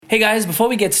Hey guys, before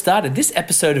we get started, this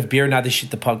episode of Beer and Other Shit,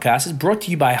 the podcast, is brought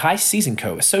to you by High Season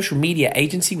Co., a social media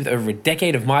agency with over a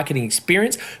decade of marketing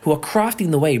experience who are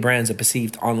crafting the way brands are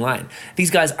perceived online. These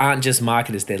guys aren't just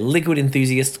marketers, they're liquid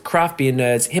enthusiasts, craft beer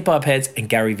nerds, hip-hop heads, and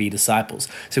Gary Vee disciples.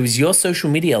 So is your social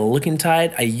media looking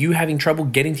tired? Are you having trouble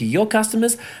getting to your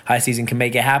customers? High Season can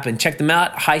make it happen. Check them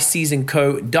out,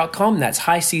 highseasonco.com. That's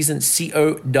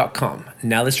highseasonco.com.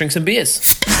 Now let's drink some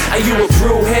beers. Are you a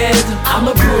brewhead? I'm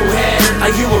a brewhead. Are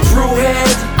you a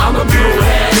brewhead? I'm a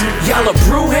brewhead. Y'all are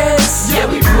brewheads? Yeah,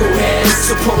 we brewheads.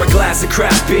 So pour a glass of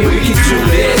craft beer, we can do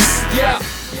this. Yeah.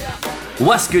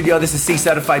 What's good, y'all? This is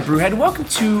C-Certified Brewhead. Welcome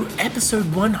to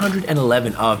episode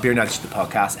 111 of Beer and Other Shit, the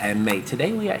podcast. And mate,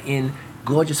 today we are in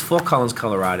gorgeous Fort Collins,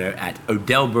 Colorado at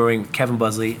Odell Brewing. Kevin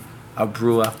Busley, a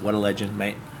brewer. What a legend,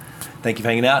 mate. Thank you for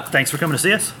hanging out. Thanks for coming to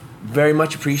see us. Very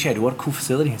much appreciated. What a cool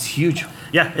facility. It's huge.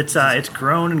 Yeah, it's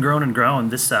grown and grown and grown.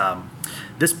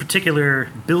 This particular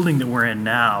building that we're in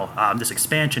now, this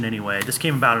expansion anyway, this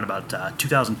came about in about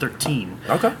 2013.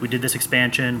 Okay. We did this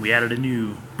expansion. We added a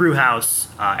new brew house,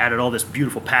 added all this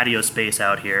beautiful patio space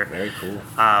out here. Very cool.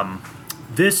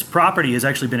 This property has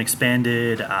actually been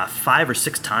expanded 5 or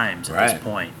 6 times at this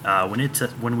point.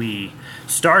 When we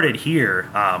started here,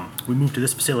 we moved to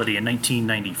this facility in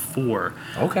 1994.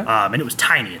 Okay. And it was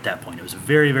tiny at that point. It was a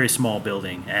very, very small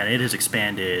building, and it has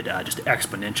expanded just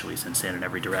exponentially since then in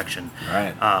every direction.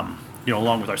 Right.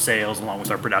 Along with our sales, along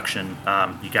with our production,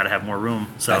 you got to have more room.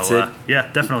 So That's it.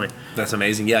 Yeah, definitely. That's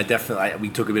amazing. Yeah, definitely. We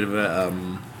took a bit of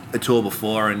a tour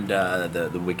before, and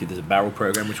the Wicked, there's a barrel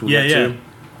program, which we'll get to.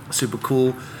 Super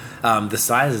cool. The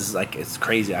size is it's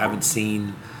crazy. I haven't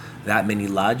seen that many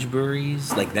large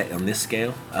breweries like that on this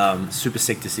scale. Super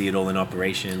sick to see it all in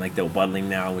operation. Like they're bottling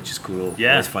now, which is cool.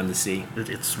 Yeah, it's fun to see.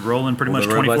 It's rolling pretty much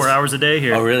the 24 robots. hours a day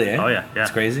here. Oh really? Eh? Oh yeah.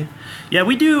 It's crazy. Yeah,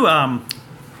 we do the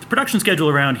production schedule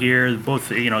around here. Both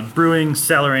brewing,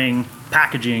 cellaring,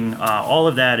 packaging, all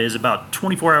of that is about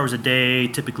 24 hours a day,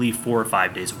 typically 4 or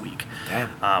 5 days a week.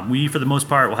 Damn. We, for the most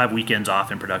part, will have weekends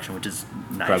off in production, which is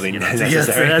nice. Probably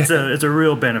necessary. It's a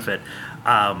real benefit.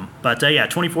 But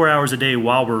 24 hours a day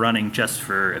while we're running, just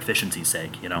for efficiency's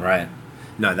sake. Right.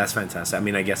 No, that's fantastic. I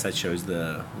mean, I guess that shows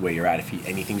where you're at. If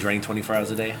anything's running 24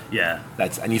 hours a day. Yeah.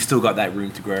 And you've still got that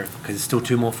room to grow because it's still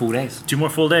 2 more full days. 2 more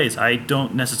full days. I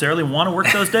don't necessarily want to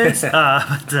work those days,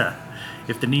 but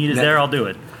if the need is there, I'll do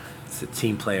it. It's a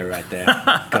team player right there.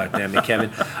 God damn it,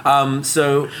 Kevin.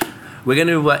 So we're going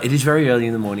to, it is very early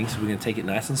in the morning, so we're going to take it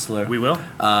nice and slow. We will.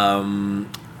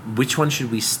 Which one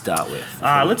should we start with?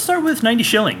 Let's start with 90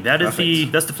 Shilling. That's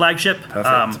the flagship.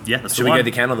 Perfect. That's should the we one. go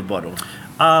the can or the bottle?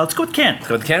 Let's go with can.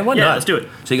 Go with the can one? Yeah, No. let's do it.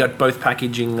 So you got both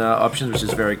packaging options, which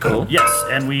is very cool. Yes,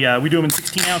 and we do them in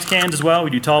 16-ounce cans as well. We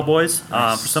do tall boys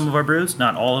for some of our brews,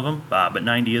 not all of them, but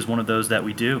 90 is one of those that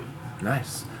we do.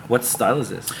 Nice. What style is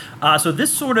this? So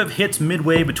this sort of hits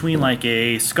midway between like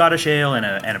a Scottish ale and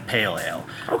a pale ale.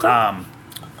 Okay.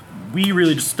 We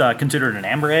really just consider it an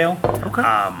amber ale. Okay.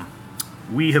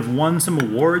 We have won some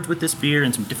awards with this beer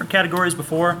in some different categories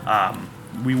before.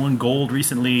 We won gold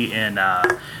recently in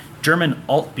German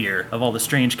alt beer, of all the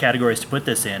strange categories to put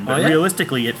this in. But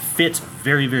realistically, it fits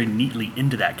very, very neatly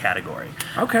into that category.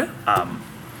 Okay.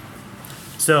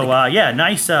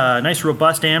 Nice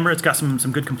robust amber. It's got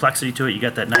some good complexity to it. You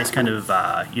got that nice kind of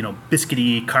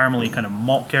biscuity, caramely kind of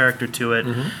malt character to it.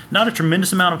 Mm-hmm. Not a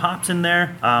tremendous amount of hops in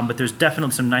there, but there's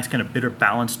definitely some nice kind of bitter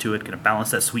balance to it. Kind of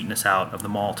balance that sweetness out of the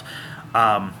malt.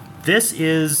 This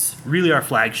is really our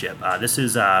flagship. This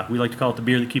is we like to call it the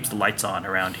beer that keeps the lights on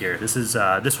around here. This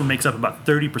one makes up about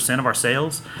 30% of our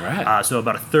sales. Right. So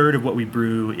about a third of what we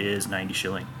brew is 90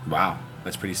 Shilling. Wow.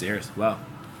 That's pretty serious. Wow.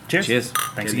 Cheers.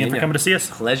 Thanks Good again for coming to see us.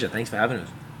 Pleasure. Thanks for having us.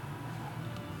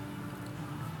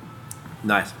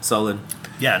 Nice. Solid.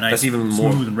 Yeah, nice. That's even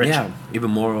more smooth and rich. Yeah,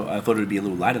 even more. I thought it would be a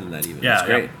little lighter than that. Even. Yeah, That's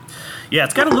great. Yeah,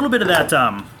 it's got a little bit of that.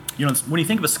 When you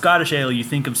think of a Scottish ale, you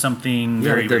think of something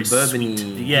very, very bourbony,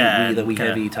 sweet. Yeah, that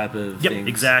heavy type of. Yep, things.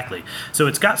 Exactly. So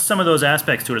it's got some of those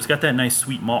aspects to it. It's got that nice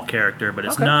sweet malt character, but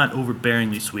it's not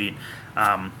overbearingly sweet.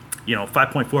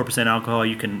 5.4% alcohol.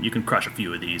 You can crush a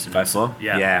few of these. 5.4.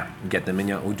 Yeah. Yeah. Get them in.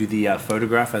 We'll do the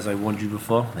photograph as I warned you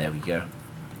before. There we go.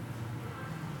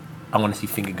 I want to see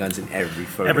finger guns in every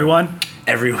photo. Everyone.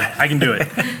 Everywhere. I can do it.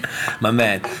 My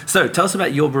man. So tell us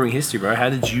about your brewing history, bro. How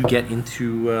did you get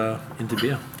into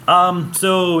beer?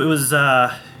 So it was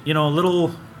a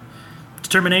little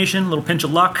determination, a little pinch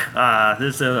of luck.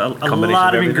 There's a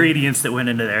lot of ingredients that went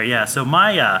into there. Yeah. So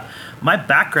my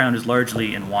background is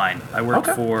largely in wine. I worked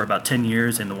for about 10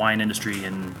 years in the wine industry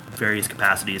in various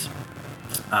capacities.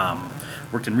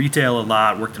 Worked in retail a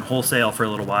lot, worked in wholesale for a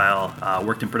little while,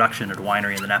 worked in production at a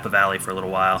winery in the Napa Valley for a little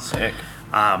while. Sick.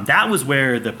 that was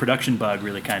where the production bug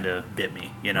really kind of bit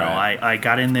me. You know, Right. I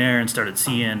got in there and started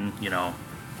seeing, you know,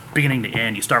 beginning to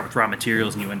end. You start with raw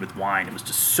materials and you end with wine. It was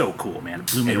just so cool, man.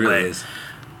 It blew me It away. really is.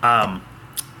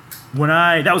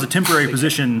 That was a temporary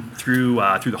position through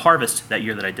the harvest that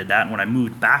year that I did that. And when I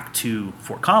moved back to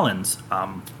Fort Collins,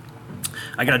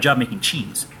 I got a job making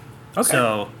cheese. Okay.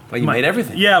 So Well, you made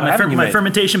everything. Yeah, What haven't you my made?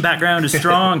 fermentation background is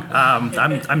strong.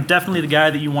 I'm definitely the guy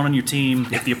that you want on your team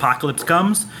if the apocalypse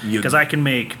comes, because I can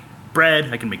make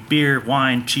bread, I can make beer,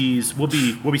 wine, cheese. We'll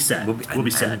be set. We'll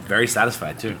be set. And very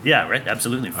satisfied too. Yeah, right.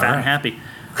 Absolutely, fat right. and happy.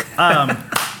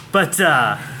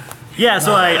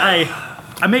 So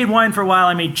I made wine for a while.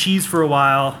 I made cheese for a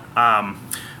while.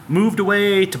 Moved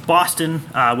away to Boston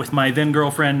with my then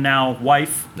girlfriend, now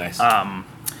wife. Nice.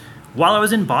 While I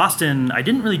was in Boston, I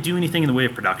didn't really do anything in the way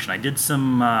of production. I did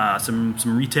some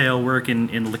retail work in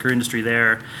the liquor industry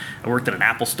there. I worked at an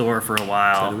Apple store for a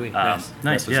while. So did we. Nice,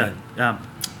 That's what's yeah.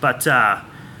 But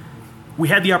we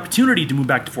had the opportunity to move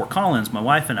back to Fort Collins, my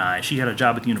wife and I. She had a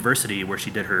job at the university where she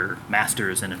did her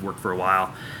master's and had worked for a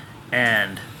while.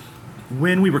 And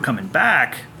when we were coming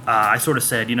back, I sort of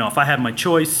said, you know, if I had my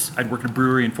choice, I'd work at a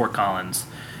brewery in Fort Collins.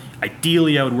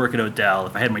 Ideally, I would work at Odell.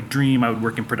 If I had my dream, I would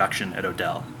work in production at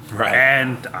Odell. Right.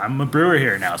 And I'm a brewer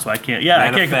here now, so I can't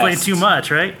complain too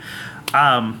much, right?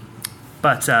 So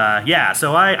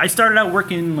I started out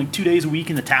working like 2 days a week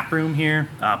in the tap room here,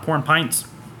 pouring pints.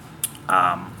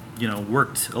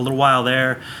 Worked a little while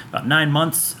there, about 9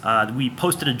 months. We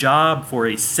posted a job for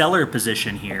a cellar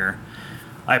position here.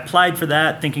 I applied for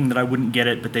that thinking that I wouldn't get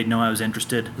it, but they'd know I was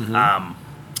interested. Mm-hmm.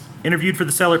 Interviewed for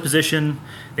the cellar position.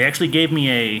 They actually gave me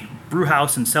a brew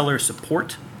house and cellar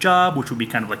support job, which would be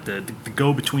kind of like the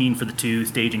go-between for the two,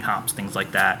 staging hops, things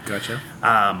like that. Gotcha.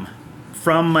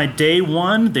 From my day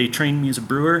one, they trained me as a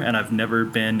brewer, and I've never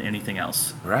been anything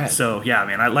else. Right. So yeah,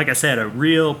 man, like I said, a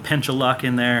real pinch of luck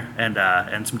in there, and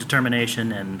some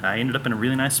determination, and I ended up in a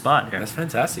really nice spot here. That's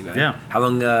fantastic, man. Yeah. How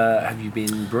long have you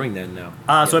been brewing then now?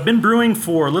 So I've been brewing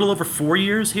for a little over 4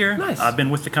 years here. Nice. I've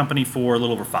been with the company for a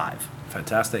little over 5.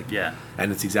 Fantastic. Yeah.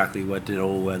 And it's exactly what it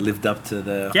all lived up to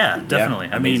the... Yeah, definitely.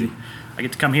 I amazing. mean, I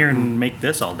get to come here and make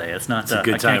this all day. It's not. a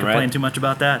good I time, can't complain right? too much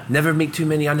about that. Never meet too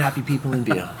many unhappy people in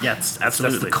beer. Yes, That's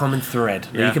absolutely. the common thread.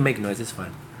 Yeah. You can make noise, it's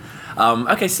fine.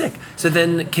 Okay, sick. So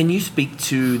then, can you speak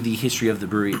to the history of the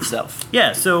brewery itself?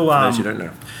 Yeah. So For those who don't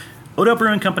know. Odell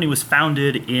Brewing Company was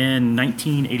founded in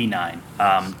 1989.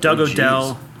 Doug Oh, geez.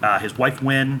 Odell, his wife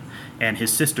Wynn, and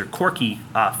his sister Corky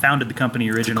founded the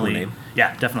company originally. name.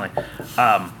 Yeah, definitely.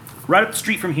 Right up the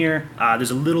street from here,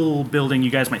 there's a little building. You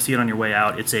guys might see it on your way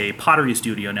out. It's a pottery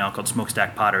studio now called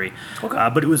Smokestack Pottery. Okay.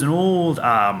 But it was an old,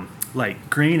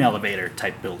 grain elevator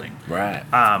type building. Right.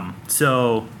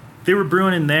 So they were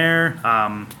brewing in there.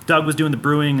 Doug was doing the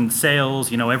brewing and the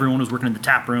sales. You know, everyone was working in the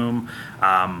tap room.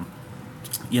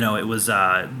 It was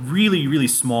really, really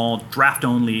small,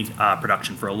 draft-only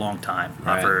production for a long time.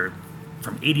 Right.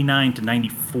 From 89 to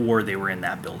 94, they were in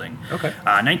that building. Okay.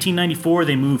 1994,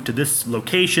 they moved to this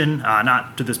location.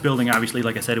 Not to this building, obviously.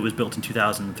 Like I said, it was built in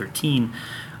 2013.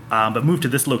 But moved to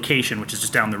this location, which is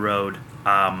just down the road.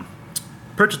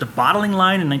 Purchased a bottling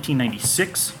line in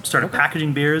 1996. Started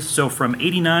packaging beers. So from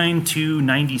 89 to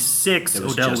 96, It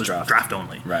was Odell just was draft. draft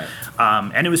only. Right.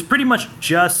 And it was pretty much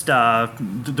just the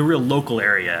real local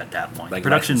area at that point. Like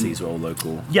Production. licensees were all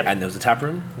local. Yep. And there was a tap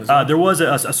room? Was there? There was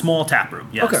a small tap room,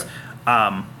 yes. Okay.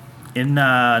 In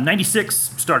 96,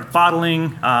 started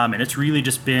bottling, and it's really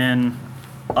just been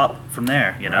up from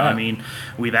there, you know? Right. I mean,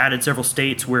 we've added several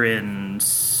states. We're in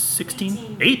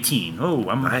 18. Oh,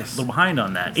 I'm Nice. a little behind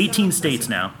on that. 18 states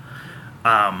now.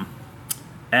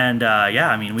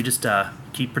 We just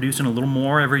keep producing a little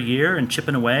more every year and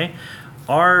chipping away.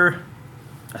 It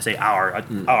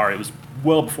was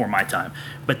well before my time.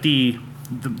 But the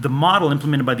model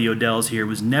implemented by the Odells here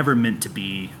was never meant to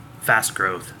be fast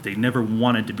growth. They never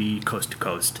wanted to be coast to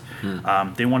coast.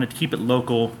 They wanted to keep it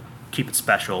local, keep it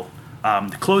special.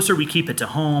 The closer we keep it to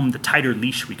home, the tighter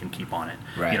leash we can keep on it.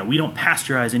 Right. You know, we don't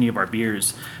pasteurize any of our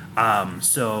beers,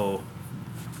 so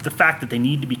the fact that they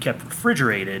need to be kept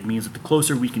refrigerated means that the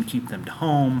closer we can keep them to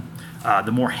home,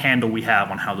 the more handle we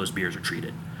have on how those beers are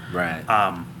treated. Right.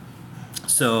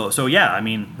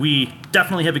 We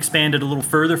definitely have expanded a little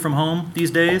further from home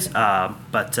these days. We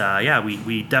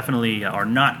definitely are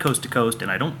not coast to coast,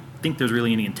 and I don't think there's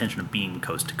really any intention of being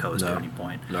coast to coast at any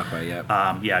point. Not quite yet.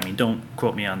 Don't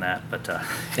quote me on that, but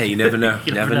Yeah, you never know.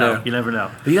 you never know. You never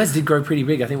know. But you guys did grow pretty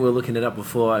big. I think we were looking it up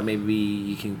before. Maybe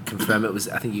you can confirm it was.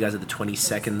 I think you guys are the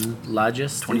 22nd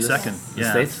largest. 22nd, in the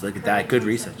yeah. States. Look at that. Good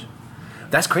research.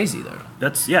 That's crazy, though.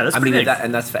 That's I mean, big.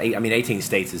 that's for 18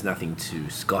 states is nothing to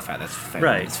scoff at. That's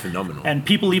Right. It's phenomenal. And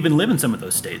people even live in some of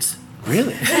those states.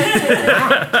 Really?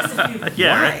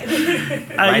 Yeah,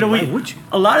 right. Why would you?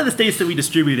 A lot of the states that we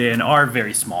distribute in are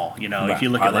very small. You know, Right. if you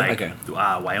look Are at they? like Okay.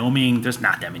 Wyoming, there's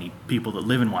not that many people that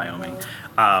live in Wyoming.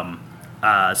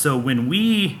 So when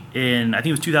I think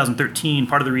it was 2013,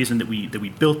 part of the reason that we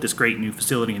built this great new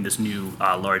facility and this new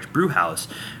large brew house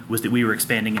was that we were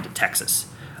expanding into Texas.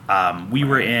 We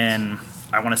were in,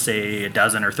 I want to say, a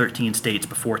dozen or 13 states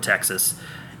before Texas,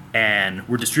 and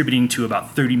we're distributing to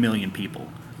about 30 million people.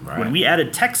 Right. When we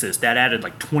added Texas, that added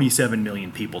like 27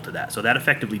 million people to that. So that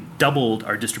effectively doubled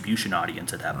our distribution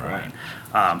audience at that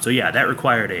point. So yeah, that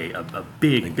required a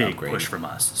big upgrade. push from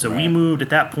us. So Right. we moved at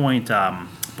that point.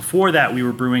 Before that, we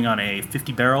were brewing on a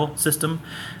 50-barrel system.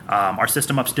 Our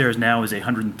system upstairs now is a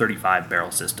 135-barrel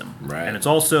system. Right. And it's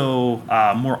also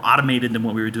more automated than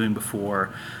what we were doing before.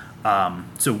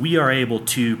 So we are able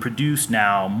to produce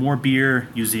now more beer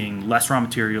using less raw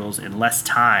materials in less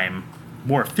time,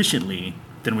 more efficiently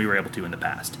than we were able to in the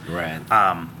past. Right.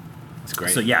 It's great.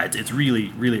 So yeah, it's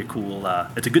really, really a cool.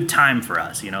 It's a good time for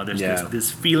us. You know, there's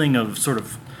this feeling of sort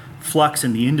of flux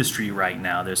in the industry right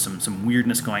now. There's some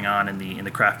weirdness going on in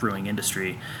the craft brewing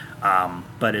industry,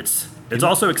 but it's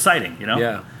also exciting. You know.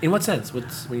 Yeah. In what sense? When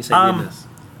you say weirdness?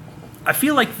 I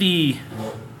feel like the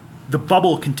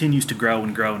bubble continues to grow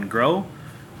and grow and grow,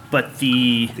 but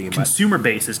the consumer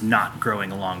base is not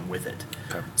growing along with it.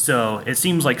 Okay. So it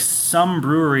seems like some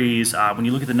breweries, when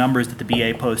you look at the numbers that the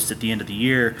BA posts at the end of the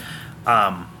year,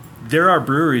 there are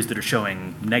breweries that are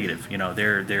showing negative. You know,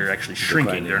 they're actually shrinking.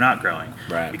 Declining. They're not growing.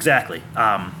 Right. Exactly.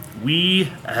 We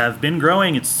have been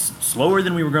growing. It's slower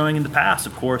than we were growing in the past,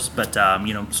 of course, but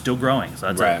still growing.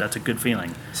 So that's a good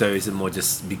feeling. So is it more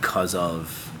just because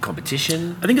of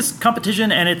competition? I think it's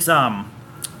competition, and it's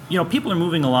people are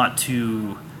moving a lot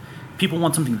to. People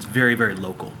want something that's very, very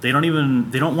local. They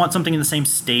don't want something in the same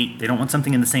state. They don't want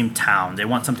something in the same town. They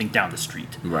want something down the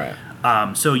street. Right.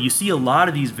 So you see a lot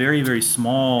of these very, very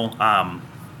small,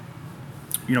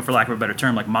 for lack of a better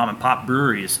term, like mom and pop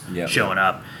breweries showing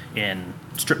up in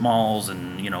strip malls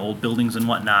and old buildings and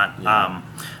whatnot. Yeah.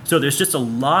 So there's just a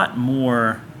lot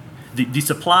more. The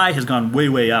supply has gone way,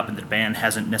 way up, and the demand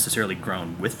hasn't necessarily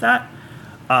grown with that.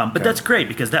 But that's great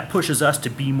because that pushes us to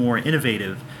be more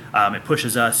innovative. It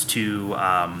pushes us to,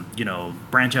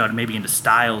 branch out maybe into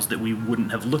styles that we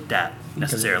wouldn't have looked at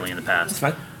necessarily in the past.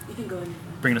 That's fine. You can go in.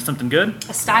 Bringing us something good.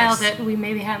 A style that we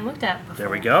maybe hadn't looked at before. There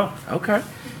we go. Okay.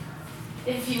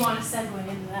 If you want to segue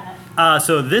into that.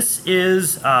 So this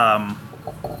is.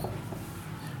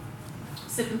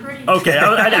 Sipping pretty. Okay,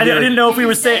 I didn't know if we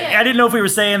were saying. I didn't know if we were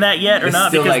saying that yet or It's not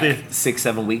still because like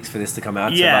 6-7 weeks for this to come out.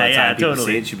 So Yeah, by the time yeah, people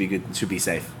totally. see it, should be good. Should be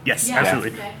safe. Yes, Yeah.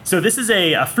 absolutely. Okay. So this is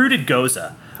a fruited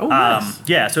goza. Oh, nice.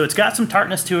 Yeah, so it's got some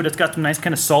tartness to it. It's got some nice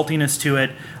kind of saltiness to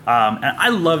it, and I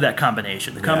love that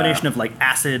combination. The combination of like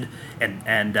acid and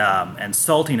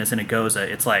saltiness in a goza.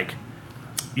 It's like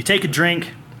you take a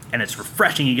drink and it's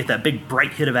refreshing. You get that big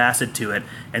bright hit of acid to it,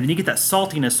 and then you get that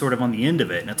saltiness sort of on the end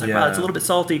of it. And it's like, wow, it's a little bit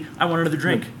salty. I want another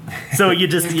drink. So you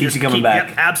just Keeps you coming back.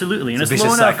 Yep, absolutely, and It's a it's low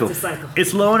vicious enough. cycle. It's a cycle.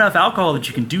 It's low enough alcohol that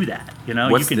you can do that.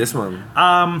 What's you can, this one?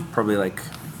 Probably like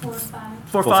 4 or 5.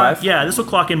 4 or 4 or 5? 5? Yeah, this will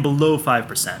clock in below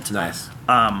 5%. nice.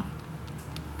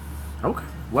 Okay.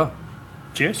 Well,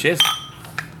 Cheers. cheers.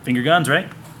 Finger guns, right?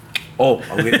 Oh,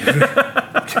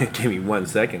 give me 1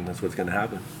 second. That's what's gonna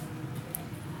happen.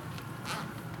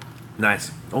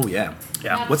 Nice. Oh yeah.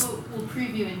 Yeah. That's What's- what we'll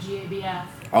preview in GABF.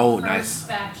 Oh, First nice.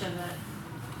 batch of it.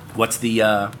 What's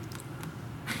the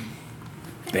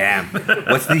Bam.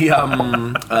 What's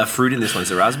the fruit in this one? Is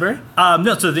it raspberry?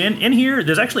 No, so in here,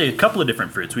 there's actually a couple of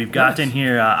different fruits. We've got Nice. in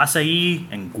here acai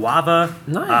and guava.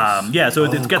 Nice. Yeah, so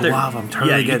Oh, it's got guava. I'm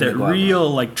totally you get getting that the guava. real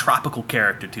like tropical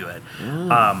character to it.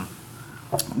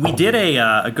 We did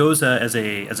a goza as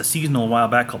a seasonal a while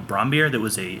back called Brombeer that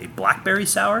was a blackberry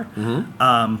sour.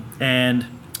 And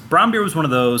Brombeer was one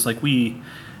of those like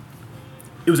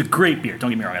it was a great beer. Don't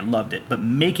get me wrong, I loved it, but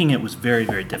making it was very,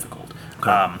 very difficult.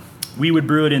 Okay. We would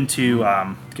brew it into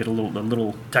get a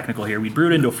little technical here. We'd brew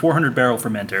it into a 400 barrel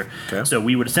fermenter. Okay. So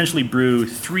we would essentially brew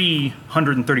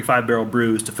 335 barrel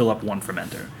brews to fill up one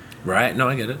fermenter. Right. No,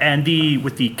 I get it. And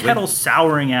with the kettle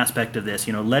souring aspect of this,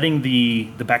 letting the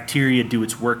bacteria do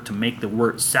its work to make the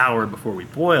wort sour before we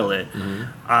boil it,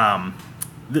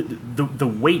 the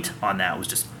weight on that was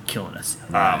just killing us.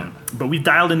 Right. But we've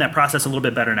dialed in that process a little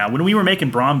bit better now. When we were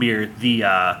making Brombeer,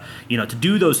 to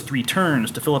do those 3 turns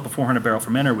to fill up a 400 barrel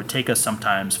fermenter would take us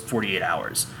sometimes 48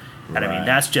 hours. And I mean,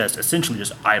 that's just essentially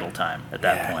just idle time at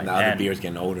that point. Now the beer's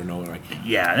getting older and older.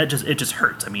 Yeah, and it just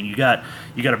hurts. I mean, you got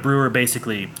a brewer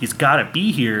basically. He's got to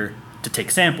be here to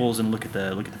take samples and look at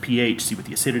the pH, see what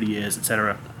the acidity is,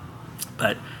 etc.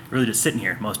 But really just sitting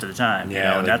here most of the time.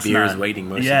 Yeah, you know, that's beer's not, waiting.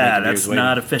 Most yeah, of the that's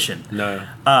not efficient. No.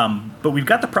 But we've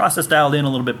got the process dialed in a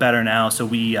little bit better now, so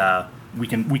we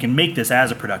can make this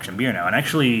as a production beer now. And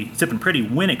actually, Sippin' Pretty,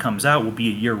 when it comes out, will be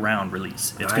a year-round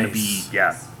release. It's going to be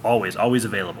always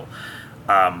available.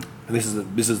 And this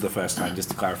is the first time, just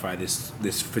to clarify, this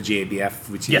for GABF,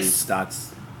 which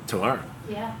starts tomorrow.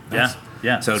 Yeah. Nice.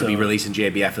 Yeah. So it'll be released in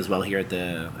GABF as well here at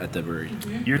the brewery.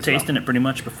 Mm-hmm. You're tasting it pretty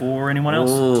much before anyone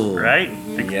else, right?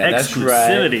 Yeah, that's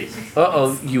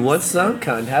right. You want some?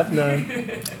 Can't have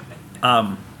none.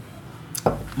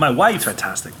 My wife,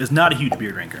 fantastic, is not a huge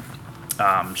beer drinker.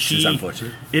 She's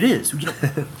unfortunate. It is. You know,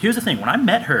 here's the thing: when I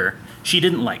met her, she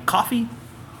didn't like coffee,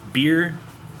 beer,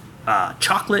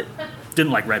 chocolate,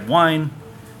 didn't like red wine.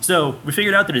 So we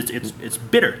figured out that it's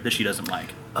bitter that she doesn't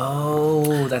like.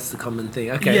 Oh, that's the common thing.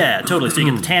 Okay. Yeah, totally. So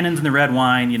you get the tannins in the red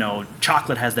wine. You know,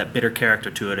 chocolate has that bitter character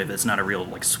to it if it's not a real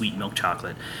like sweet milk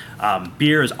chocolate.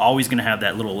 Beer is always going to have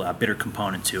that little bitter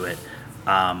component to it.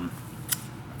 I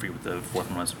forget what the fourth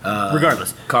one was.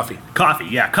 Regardless. Coffee.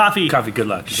 Yeah, coffee. Coffee, good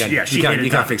luck. You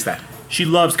can't fix that. She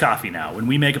loves coffee now. When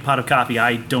we make a pot of coffee,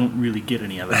 I don't really get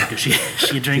any of it because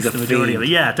she drinks the majority of it.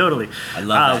 Yeah, totally. I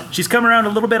love that. She's come around a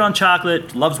little bit on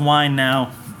chocolate, loves wine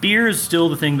now. Beer is still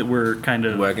the thing that we're kind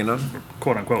of working on,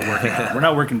 quote unquote working on. We're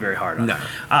not working very hard on.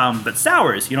 No. But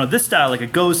sours, you know, this style, like a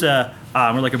Gose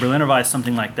or like a Berliner Weiss,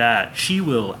 something like that, she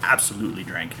will absolutely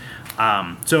drink.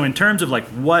 So in terms of like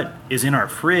what is in our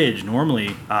fridge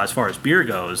normally, as far as beer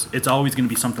goes, it's always going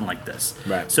to be something like this.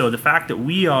 Right. So the fact that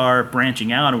we are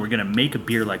branching out and we're going to make a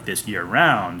beer like this year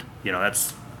round, you know,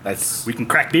 that's we can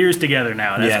crack beers together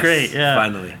now. That's great. Yeah.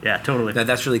 Finally. Yeah, totally.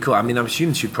 That's really cool. I mean, I'm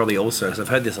assuming she'd probably also, because I've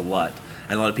heard this a lot,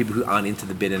 and a lot of people who aren't into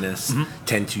the bitterness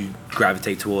tend to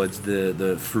gravitate towards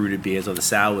the fruited beers or the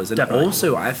sours. And Definitely.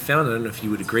 Also, I've found, I don't know if you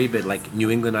would agree, but like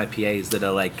New England IPAs that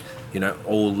are like, you know,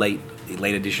 all late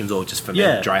editions or just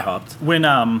fermented, dry hopped. When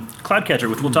Cloudcatcher,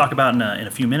 which we'll talk about in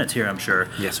a few minutes here, I'm sure.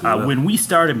 Yes, we will. When we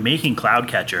started making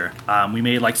Cloudcatcher, we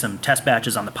made like some test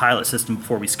batches on the pilot system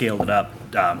before we scaled it up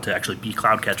to actually be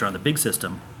Cloudcatcher on the big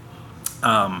system.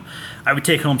 I would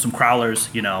take home some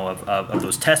crowlers, you know, of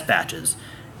those test batches.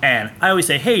 And I always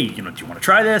say, hey, you know, do you want to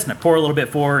try this? And I pour a little bit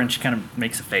for her, and she kind of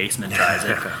makes a face and then tries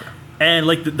it. And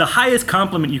like the highest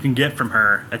compliment you can get from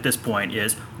her at this point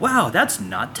is, "Wow, that's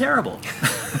not terrible."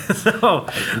 So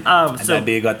that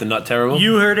beer got the not terrible.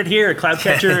 You heard it here.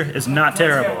 Cloudcatcher is not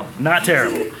terrible. Not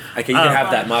terrible. Okay, you can have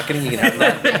that marketing. You can have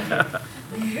that.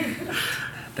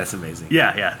 That's amazing.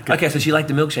 Yeah. Okay, so she liked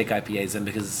the milkshake IPAs then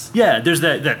because there's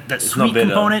that sweet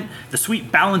component. The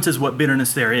sweet balance is what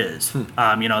bitterness there is.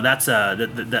 You know, that's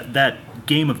that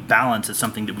game of balance is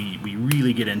something that we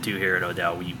really get into here at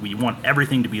Odell. We want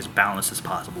everything to be as balanced as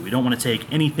possible. We don't want to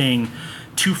take anything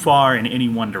too far in any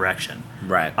one direction.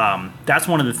 Right. That's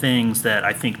one of the things that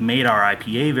I think made our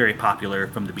IPA very popular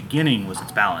from the beginning was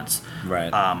its balance.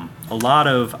 Right. A lot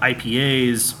of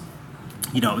IPAs,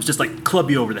 you know, it was just like club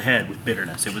you over the head with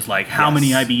bitterness. It was like, how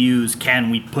many IBUs can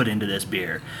we put into this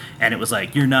beer? And it was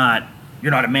like, you're not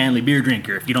a manly beer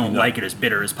drinker if you don't like it as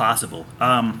bitter as possible.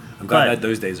 I'm glad that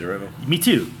those days are over. Me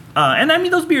too. And I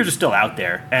mean, those beers are still out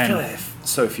there. And I feel like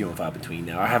so few and far between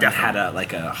now. I haven't had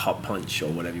a hot punch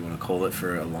or whatever you want to call it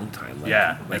for a long time.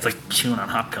 It's like chewing on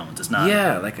hop cones. It's not.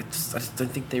 Yeah, I just don't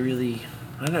think they really.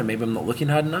 I don't know. Maybe I'm not looking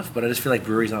hard enough, but I just feel like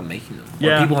breweries aren't making them.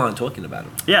 Or people aren't talking about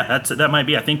them. Yeah, that might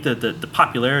be. I think that the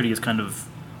popularity has kind of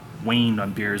waned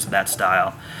on beers of that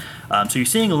style. So you're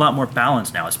seeing a lot more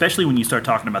balance now, especially when you start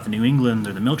talking about the New England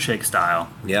or the milkshake style.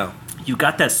 Yeah. You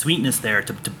got that sweetness there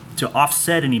to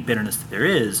offset any bitterness that there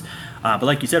is. But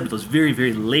like you said, with those very,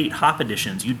 very late hop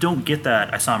additions, you don't get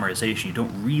that isomerization. You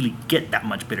don't really get that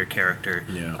much bitter character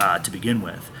to begin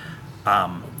with.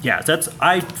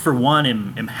 I for one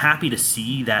am happy to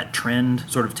see that trend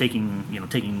sort of taking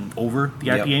over the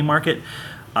IPA market.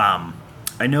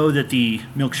 I know that the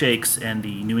milkshakes and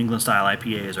the New England style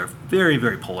IPAs are very,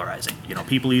 very polarizing. You know,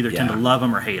 people either tend to love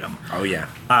them or hate them. Oh yeah.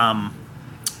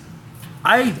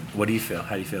 What do you feel?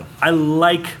 How do you feel? I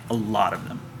like a lot of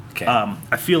them. Okay.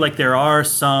 I feel like there are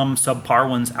some subpar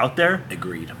ones out there.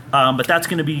 Agreed. But that's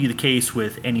going to be the case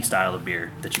with any style of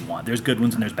beer that you want. There's good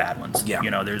ones and there's bad ones. Yeah. You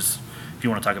know, there's, if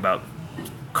you want to talk about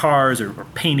cars or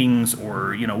paintings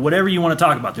or, you know, whatever you want to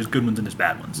talk about, there's good ones and there's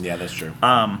bad ones. Yeah, that's true.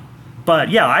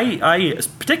 But yeah, I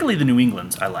particularly the New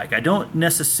Englands I like. I don't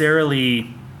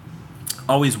necessarily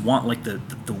always want like the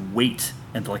weight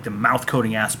and like the mouth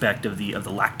coating aspect of the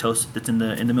lactose that's in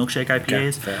the milkshake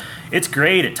IPAs. Okay, it's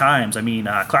great at times. I mean,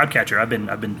 Cloudcatcher, I've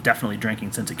been definitely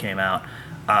drinking since it came out.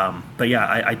 But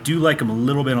yeah, I do like them a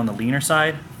little bit on the leaner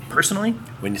side, personally.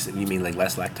 When you mean like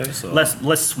less lactose? Or?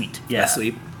 Less sweet, yeah. Less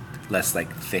sweet? Less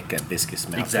like thick and viscous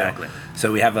mouth. Exactly.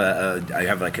 So we have I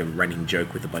have like a running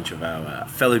joke with a bunch of our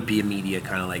fellow beer media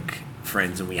kind of like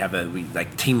friends, and we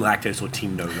like team lactose or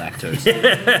team no lactose.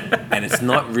 And it's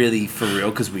not really for real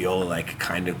because we all like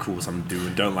kind of cool, some do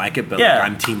and don't like it, but yeah. like,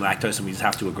 I'm team lactose and we just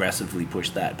have to aggressively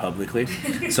push that publicly.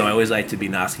 So I always like to be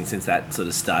asking, since that sort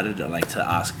of started, I like to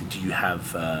ask, do you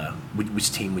have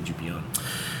which team would you be on?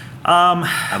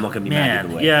 I'm not gonna be mad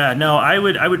either way. Yeah, no, I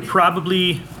would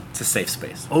probably, it's a safe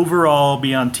space, overall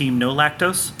be on team no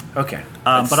lactose. Okay.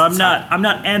 But I'm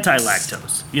not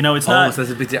anti-lactose. You know, it's not. So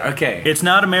that's a bit okay. It's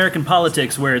not American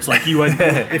politics where it's like you are,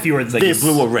 if you are it's like this,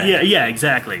 blue or red. Yeah,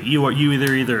 exactly. You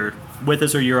either with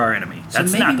us or you're our enemy.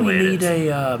 That's not the way it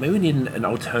is. Maybe we need an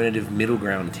alternative middle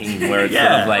ground team where it's yeah.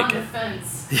 sort of On like the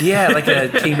fence. yeah, like a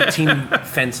team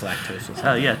fence lactose or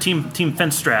something. Yeah, team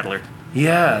fence straddler.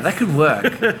 Yeah, that could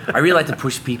work. I really like to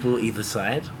push people either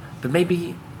side, but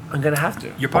maybe I'm gonna have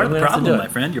to. You're part of the problem, my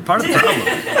friend. You're part of the problem.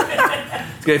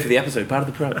 Let's go for the episode. Part of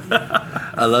the problem.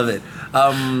 I love it.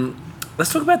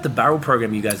 Let's talk about the barrel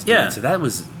program you guys did. Yeah. So that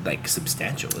was like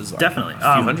substantial. There's like Definitely.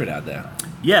 a few hundred out there.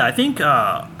 Yeah, I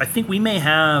think we may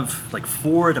have like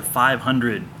 400 to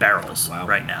 500 barrels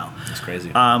right now. That's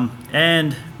crazy.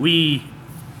 And we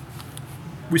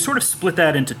sort of split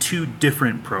that into two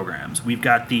different programs. We've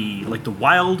got the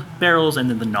wild barrels and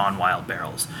then the non-wild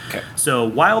barrels. Okay. So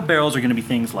wild barrels are going to be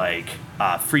things like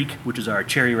Freak, which is our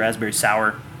cherry raspberry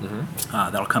sour.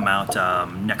 Mm-hmm. That'll come out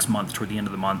next month, toward the end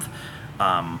of the month.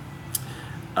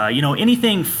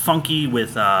 Anything funky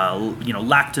with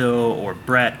lacto or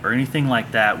Brett or anything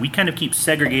like that, we kind of keep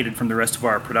segregated from the rest of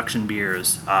our production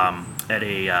beers at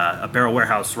a barrel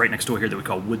warehouse right next door here that we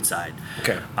call Woodside.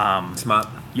 Okay. Smart.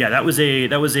 Yeah, that was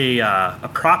a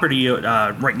property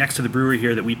right next to the brewery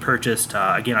here that we purchased.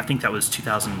 Again, I think that was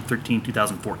 2013,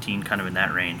 2014, kind of in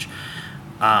that range.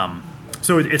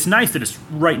 So it's nice that it's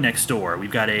right next door. We've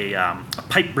got a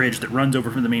pipe bridge that runs over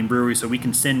from the main brewery, so we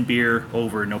can send beer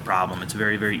over no problem. It's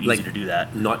very, very easy to do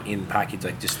that. Not in package,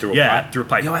 like just through a pipe? Yeah, through a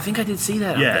pipe. Yo, I think I did see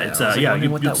that. Yeah, out there.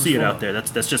 it's you'll see it out there.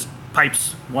 That's just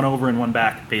pipes, one over and one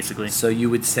back, basically. So you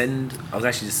would send. I was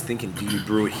actually just thinking, do you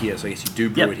brew it here? So I guess you do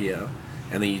brew it here,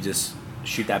 and then you just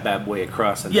shoot that bad boy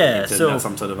across and then into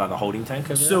some sort of other holding tank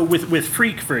over So with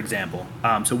Freak, for example,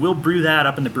 so we'll brew that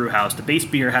up in the brew house. The base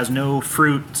beer has no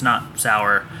fruit. It's not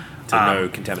sour. So no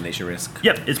contamination risk.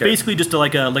 Yep, it's basically just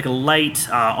like a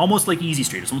light, almost like Easy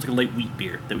Street. It's almost like a light wheat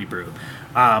beer that we brew.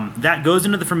 That goes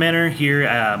into the fermenter here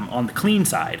on the clean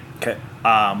side. Okay.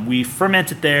 We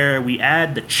ferment it there. We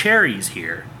add the cherries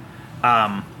here.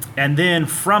 And then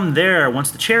from there, once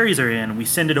the cherries are in, we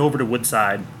send it over to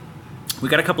Woodside. We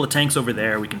got a couple of tanks over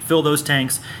there. We can fill those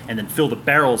tanks and then fill the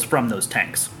barrels from those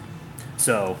tanks.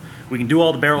 So we can do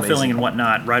all the barrel filling and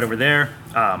whatnot right over there.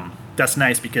 That's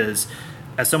nice because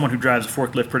as someone who drives a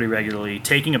forklift pretty regularly,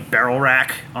 taking a barrel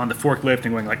rack on the forklift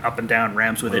and going like up and down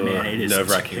ramps with it, man, it is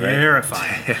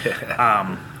terrifying.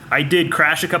 Right? I did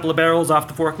crash a couple of barrels off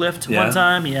the forklift one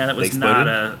time. Yeah, that was not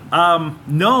a...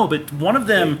 no, but one of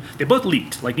them, they both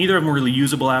leaked. Like neither of them were really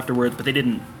usable afterwards, but they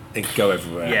didn't... It could go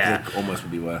everywhere. Yeah. It almost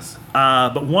would be worse.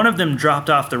 But one of them dropped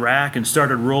off the rack and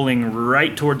started rolling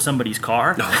right towards somebody's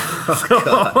car.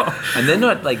 God. And they're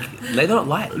not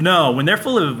light. No, when they're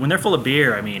full of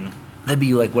beer, I mean... They'd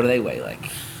be like, what do they weigh? Like,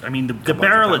 I mean, the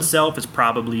barrel itself is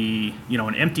probably,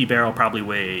 an empty barrel probably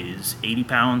weighs 80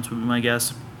 pounds would be my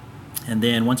guess. And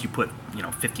then once you put,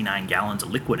 59 gallons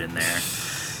of liquid in there,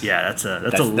 yeah, that's a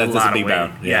lot of weight.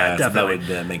 Barrel. Yeah, definitely.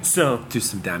 That would do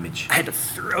some damage. I had to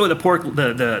throw the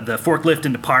forklift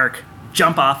into park,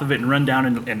 jump off of it, and run down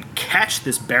and catch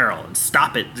this barrel and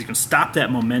stop it. You can stop that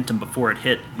momentum before it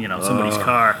hit, somebody's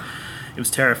car. It was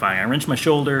terrifying. I wrenched my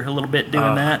shoulder a little bit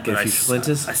doing that. Get a few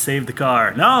splinters? I saved the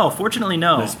car. No, fortunately,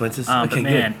 no. No splinters? But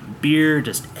man, beer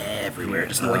just everywhere.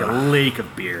 Just like a lake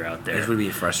of beer out there. It would be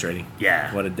frustrating.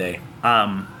 Yeah. What a day.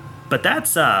 But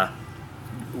that's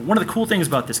one of the cool things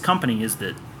about this company is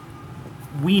that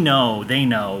we know, they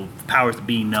know, the powers that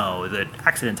be know that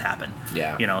accidents happen.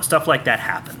 Yeah. Stuff like that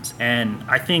happens. And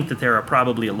I think that there are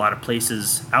probably a lot of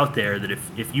places out there that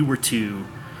if you were to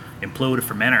implode a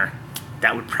fermenter,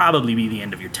 that would probably be the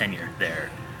end of your tenure there.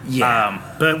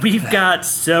 Yeah. But we've got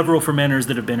several fermenters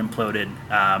that have been imploded,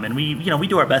 and we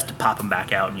do our best to pop them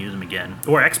back out and use them again,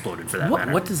 or exploded for that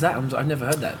matter. What does that? I've never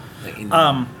heard that in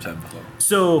term before.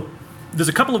 So there's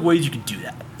a couple of ways you could do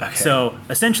that. Okay. So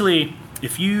essentially,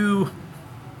 if you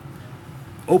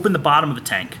open the bottom of the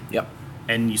tank. Yep.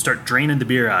 And you start draining the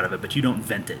beer out of it, but you don't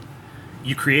vent it.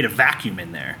 You create a vacuum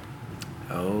in there.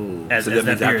 Oh, as so that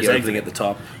means beer is opening at the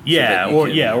top. Yeah, or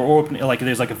open, like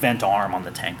there's like a vent arm on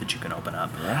the tank that you can open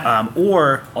up. Right.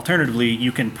 Or alternatively,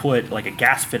 you can put like a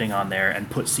gas fitting on there and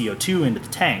put CO2 into the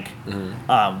tank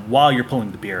while you're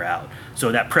pulling the beer out.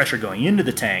 So that pressure going into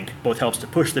the tank both helps to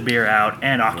push the beer out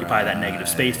and occupy that negative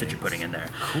space that you're putting in there.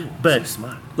 Cool. But so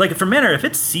smart. like a fermenter, if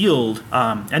it's sealed,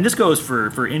 and this goes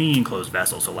for any enclosed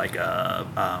vessel, so like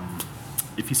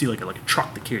if you see like a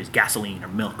truck that carries gasoline or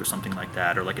milk or something like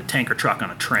that, or like a tanker truck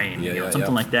on a train,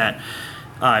 something like that,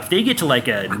 if they get to like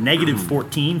a negative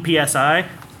 14 psi,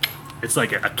 it's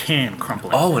like a can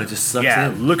crumpling. Oh, and it just sucks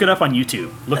in. Look it up on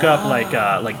YouTube. Look up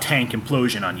like tank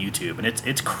implosion on YouTube, and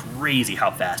it's crazy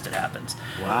how fast it happens.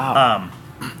 Wow.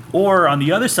 Or on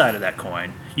the other side of that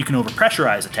coin, you can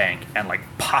overpressurize a tank and like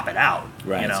pop it out.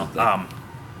 Right. You know, So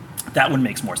that one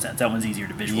makes more sense. That one's easier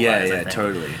to visualize. Yeah, I think.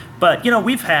 totally. But you know,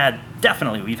 we've had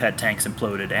tanks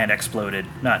imploded and exploded,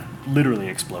 not literally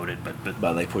exploded,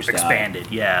 but they pushed expanded.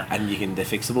 out. Yeah. And they're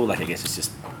fixable. Like I guess it's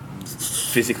just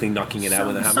physically knocking it out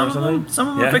with a hammer or something. Some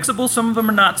of them are fixable. Some of them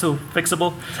are not so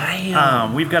fixable.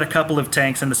 Damn. We've got a couple of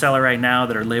tanks in the cellar right now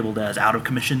that are labeled as out of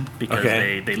commission because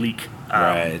they leak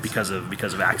because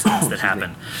of accidents that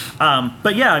happen.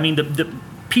 But yeah, I mean the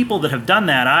people that have done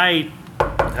that, I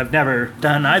have never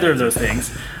done either of those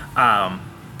things.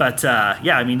 But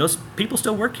I mean, those people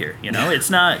still work here. You know, it's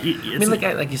not. It's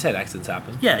like you said, accidents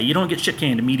happen. Yeah, you don't get shit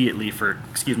canned immediately for.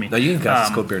 Excuse me. No, you can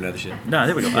it's called beer and other shit. No,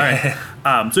 there we go. All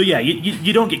right. So yeah,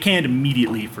 you don't get canned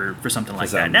immediately for something like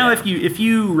that. Now, if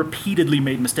you repeatedly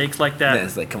made mistakes like that,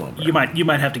 it's like, come on, bro. you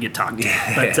might have to get talked to.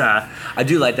 But I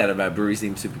do like that about breweries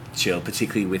being super chill,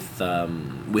 particularly with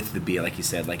the beer, like you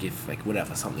said. Like if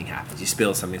whatever something happens, you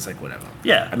spill something, it's like whatever.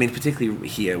 Yeah. I mean, particularly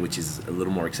here, which is a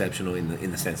little more exceptional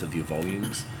in the sense of your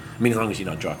volumes. I mean, as long as you're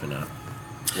not dropping a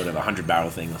 100-barrel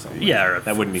thing or something. Yeah, or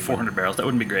that wouldn't be 400 barrels. That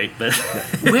wouldn't be great. But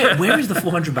where is the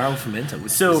 400-barrel fermenter?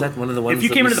 So is that one of the ones? If you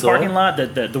came into the parking lot,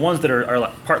 the ones that are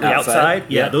like partly outside,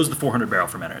 those are the 400-barrel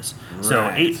fermenters.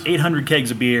 Right. So 800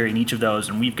 kegs of beer in each of those,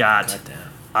 and we've got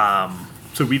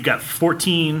so we've got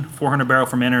 14 400-barrel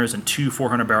fermenters and 2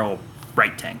 400-barrel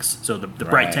bright tanks. So the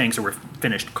bright tanks are where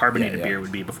finished carbonated beer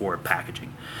would be before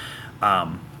packaging.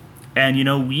 And you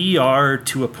know, we are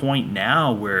to a point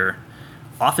now where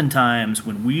oftentimes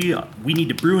when we need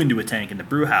to brew into a tank in the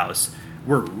brew house,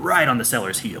 we're right on the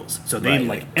cellar's heels. So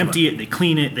they empty it, they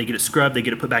clean it, they get it scrubbed, they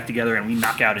get it put back together, and we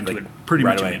knock out into it pretty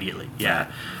much immediately.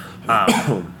 Yeah.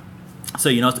 So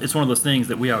you know, it's one of those things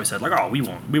that we always said, like, oh, we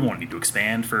won't need to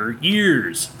expand for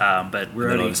years. But we're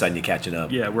already, all of a sudden you're catching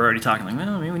up. Yeah, we're already talking like,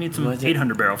 well, maybe we need some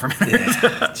 800-barrel fermenters.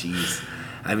 Yeah, jeez.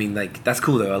 I mean, like, that's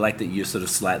cool though. I like that you're sort of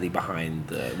slightly behind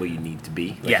where you need to be.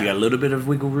 Like, you got a little bit of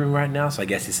wiggle room right now, so I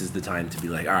guess this is the time to be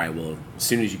like, all right, well, as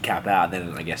soon as you cap out,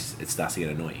 then I guess it starts to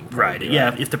get annoying. Probably, right.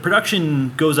 Yeah. If the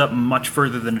production goes up much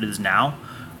further than it is now,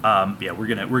 we're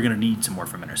gonna need some more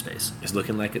fermenter space. It's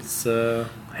looking like it's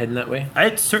heading that way.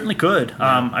 It certainly could.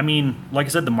 Yeah. I mean, like I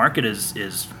said, the market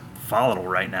is volatile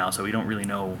right now, so we don't really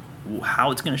know how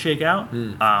it's going to shake out.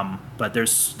 But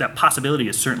there's that possibility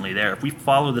is certainly there. If we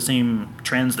follow the same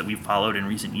trends that we've followed in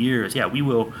recent years, we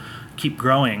will keep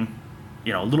growing,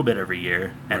 you know, a little bit every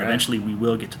year, and eventually we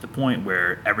will get to the point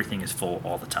where everything is full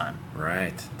all the time.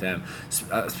 Right. Damn.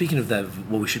 Speaking of that,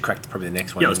 well, we should crack probably the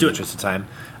next one. Yeah, let's do it. In the interest of time.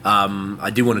 I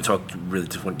do want to talk really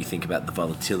to what you think about the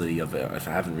volatility of it. If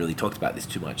I haven't really talked about this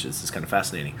too much, this is kind of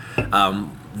fascinating.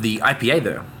 The IPA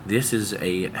though, this is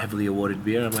a heavily awarded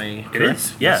beer. Am I correct? It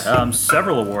is. Yeah.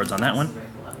 Several awards on that one.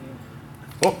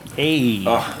 Oh, hey!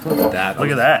 Oh, look at that!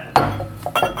 Look at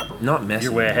that! Not messing.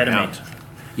 You're way ahead of me.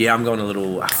 Yeah, I'm going a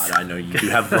little hard. I know you do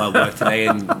have work today,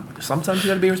 and sometimes you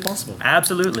got to be responsible.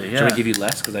 Absolutely, yeah. Should I give you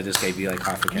less because I just gave you like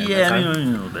half a can? Yeah, a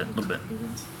little bit.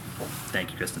 Thank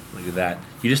you, Kristen. Look at that.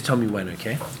 You just tell me when,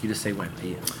 okay? You just say when.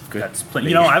 Yeah, good. That's plenty.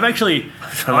 You know, I've actually,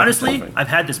 honestly, I've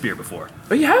had this beer before.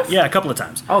 Oh, you have? Yeah, a couple of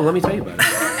times. Oh, let me tell you about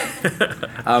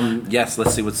it. Yes,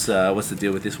 let's see what's the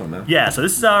deal with this one, man. Yeah, so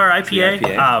this is our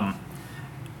IPA.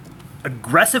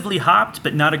 Aggressively hopped,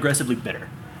 but not aggressively bitter.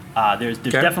 There's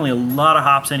definitely a lot of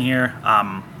hops in here.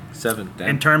 7. Damn.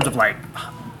 In terms of like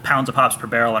pounds of hops per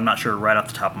barrel, I'm not sure right off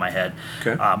the top of my head.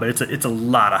 Okay. But it's a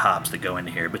lot of hops that go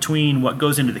into here. Between what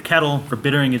goes into the kettle for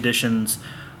bittering additions,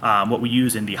 what we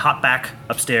use in the hop back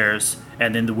upstairs,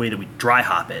 and then the way that we dry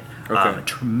hop it. A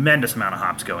tremendous amount of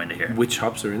hops go into here. Which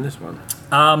hops are in this one?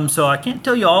 So I can't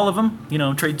tell you all of them, you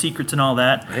know, trade secrets and all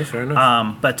that. Hey, fair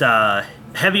enough. But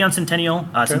heavy on Centennial,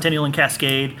 Centennial and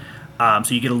Cascade.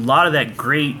 So you get a lot of that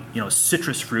great,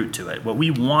 citrus fruit to it. What we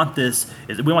want this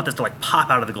is we want this to like pop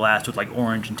out of the glass with like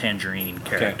orange and tangerine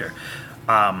character.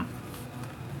 Okay.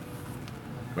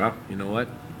 Well, you know what?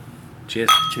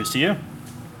 Cheers. Cheers to you.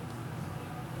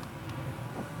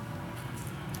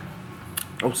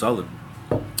 Oh, solid.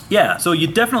 Yeah, so you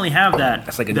definitely have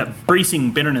that like that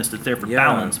bracing bitterness that's there for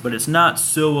balance, but it's not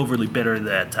so overly bitter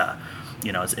that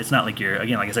it's not like you're,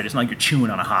 again, like I said, it's not like you're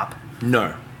chewing on a hop.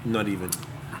 No, not even.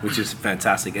 Which is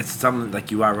fantastic. It's something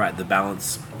like you are right. The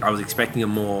balance. I was expecting a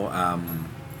more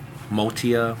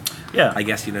maltier. Yeah. I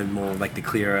guess more like the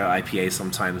clearer IPAs.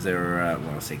 Sometimes they're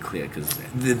I say clear because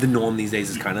the norm these days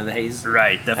is kind of the haze.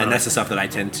 Right. Definitely. And that's the stuff that I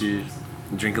tend to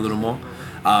drink a little more.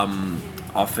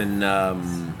 Often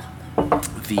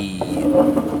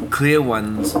the clear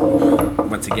ones,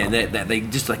 once again, they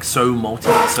just like so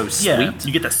malty, so sweet. Yeah.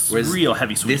 You get that real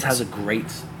heavy sweetness. This has a great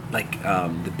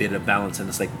the bitter balance, and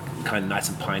it's like kind of nice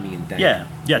and piney and dank. Yeah,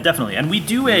 definitely. And we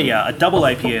do a double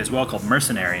IPA as well called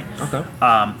Mercenary. Okay.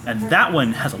 And that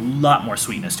one has a lot more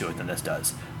sweetness to it than this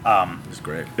does. It's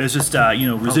great. It's just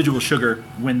residual sugar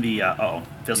when the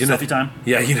feels selfie time.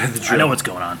 Yeah, the drill. I know what's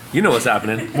going on. You know what's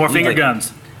happening. More finger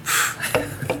guns.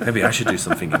 Maybe I should do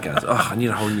some finger guns. Oh, I need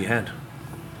a whole new hand.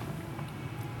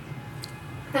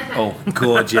 Oh,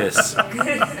 gorgeous. But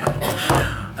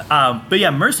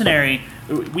yeah, Mercenary,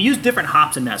 we use different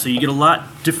hops in that, so you get a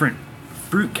lot different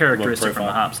fruit characteristics from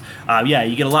the hops.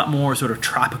 You get a lot more sort of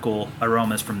tropical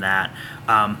aromas from that,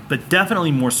 but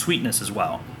definitely more sweetness as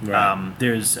well. Right.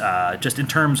 There's just in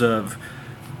terms of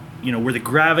where the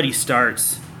gravity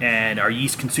starts and our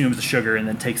yeast consumes the sugar and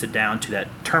then takes it down to that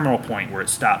terminal point where it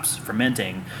stops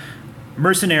fermenting.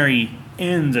 Mercenary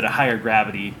ends at a higher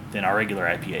gravity than our regular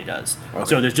IPA does. Okay.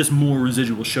 So there's just more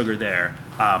residual sugar there.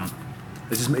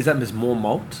 Is that more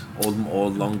malt or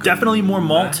longer? Definitely more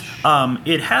malt.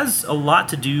 It has a lot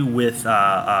to do with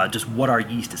just what our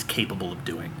yeast is capable of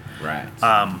doing. Right.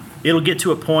 It'll get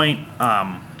to a point,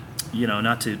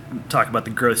 not to talk about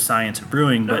the gross science of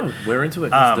brewing, but we're into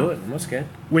it. Let's do it. I'm not scared.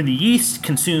 When the yeast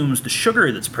consumes the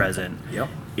sugar that's present,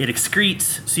 it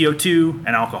excretes CO2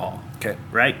 and alcohol. Okay.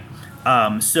 Right?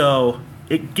 So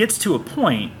it gets to a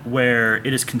point where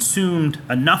it has consumed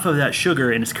enough of that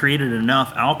sugar and has created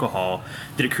enough alcohol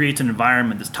that it creates an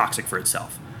environment that's toxic for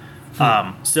itself.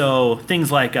 So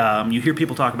things like you hear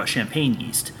people talk about champagne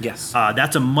yeast. Yes.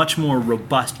 That's a much more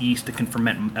robust yeast that can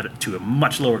ferment to a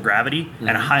much lower gravity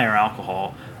and a higher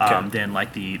alcohol than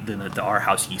like the our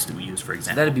house yeast that we use, for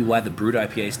example. That'd be why the brewed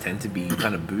IPAs tend to be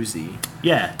kind of boozy.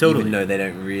 Yeah, totally. Even though they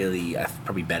don't really,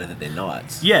 probably better that they're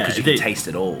not. Yeah, because you can taste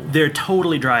it all. They're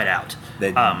totally dried out.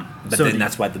 But then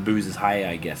that's why the booze is higher,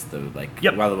 I guess. Though,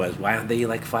 well, otherwise, why aren't they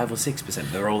like 5 or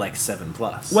 6%? They're all like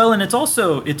 7+. Well, and it's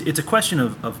also it's a question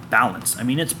of balance. I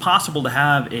mean, it's possible to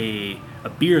have a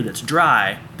beer that's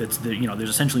dry, there's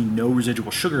essentially no residual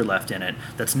sugar left in it,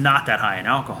 that's not that high in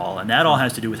alcohol, and that all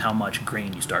has to do with how much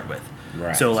grain you start with.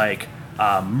 Right. So like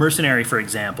Mercenary, for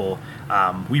example,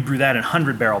 we brew that in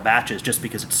 100-barrel batches just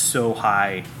because it's so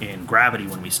high in gravity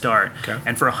when we start. Okay.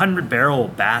 And for a 100-barrel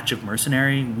batch of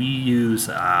Mercenary, we use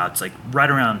it's like right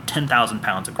around 10,000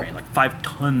 pounds of grain, like 5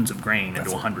 tons of grain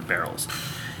into 100 barrels.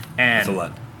 And that's a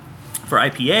lot. For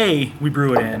IPA, we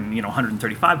brew it in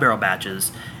 135-barrel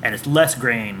batches, and it's less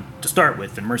grain to start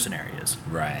with than Mercenary is.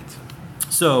 Right.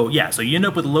 So you end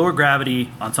up with lower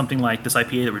gravity on something like this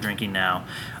IPA that we're drinking now.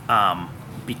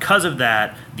 Because of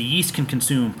that, the yeast can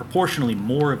consume proportionally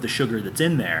more of the sugar that's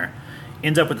in there,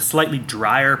 ends up with a slightly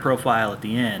drier profile at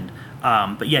the end.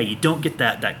 But you don't get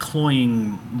that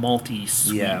cloying, malty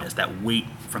sweetness, that weight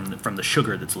from the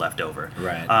sugar that's left over.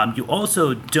 Right. You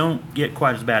also don't get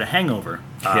quite as bad a hangover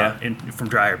from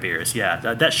drier beers.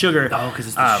 Yeah, that sugar. Oh, because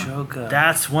it's the sugar.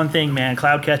 That's one thing, man.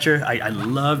 Cloudcatcher. I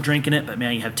love drinking it, but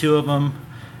man, you have 2 of them.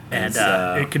 And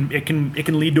it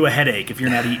can lead to a headache if you're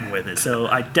not eating with it. So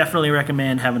I definitely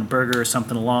recommend having a burger or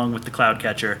something along with the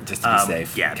Cloudcatcher. Just to be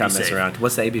safe. Yeah, Can't mess around.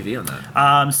 What's the ABV on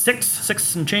that?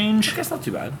 6 and change. I guess not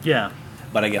too bad. Yeah.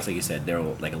 But I guess, like you said, they're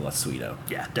all, like a lot sweeter.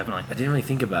 Yeah, definitely. I didn't really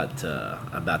think about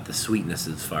the sweetness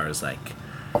as far as like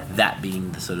that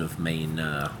being the sort of main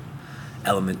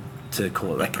element to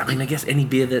call it. Like, I mean, I guess any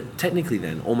beer that technically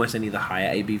then almost any of the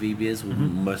higher ABV beers will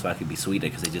most likely be sweeter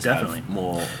because they just have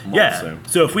more malt. Yeah.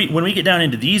 So when we get down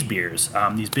into these beers,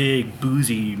 these big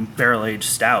boozy barrel aged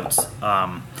stouts,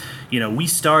 we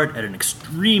start at an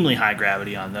extremely high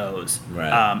gravity on those.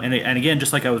 Right. And again,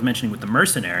 just like I was mentioning with the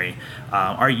Mercenary,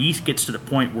 our yeast gets to the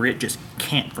point where it just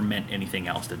can't ferment anything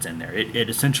else that's in there. It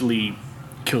essentially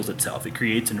kills itself. It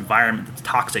creates an environment that's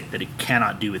toxic that it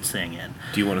cannot do its thing in.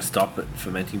 Do you want to stop it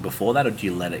fermenting before that, or do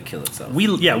you let it kill itself? We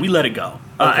let it go.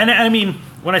 Okay. And I mean,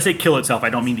 when I say kill itself, I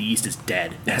don't mean the yeast is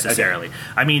dead necessarily. Okay.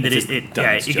 I mean that it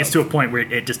gets to a point where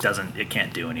it just it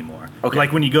can't do anymore. Okay.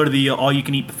 Like when you go to the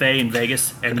all-you-can-eat buffet in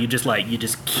Vegas, and you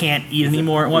just can't eat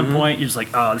anymore at one point. You're just like,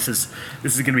 oh, this is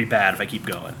going to be bad if I keep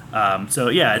going. So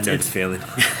yeah, it's feeling.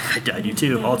 I do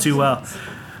too, all too well.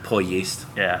 Poor yeast.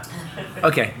 Yeah.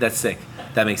 Okay, that's sick.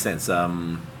 That makes sense.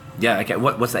 Yeah. Okay.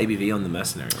 What's the ABV on the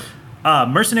mercenary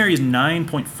one? Mercenary is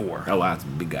 9.4. Oh wow, it's a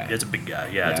big guy. It's a big guy.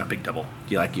 Yeah, it's a big double.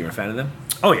 You're a fan of them?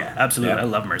 Oh yeah, absolutely. Yeah. I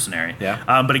love Mercenary. Yeah.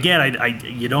 But again,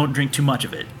 you don't drink too much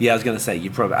of it. Yeah, I was gonna say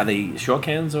you probably are they short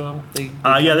cans or they?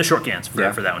 Yeah, they're short cans for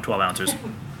that one, 12 ounces.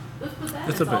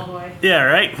 That's a tall boy. Yeah,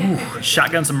 right. Ooh,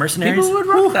 shotgun some Mercenaries. People would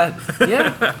rock that.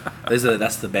 Yeah.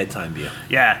 That's the bedtime beer.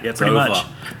 Yeah, pretty much.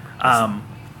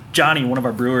 Johnny, one of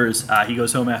our brewers, he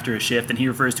goes home after his shift, and he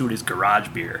refers to it as garage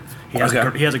beer. He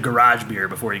has a garage beer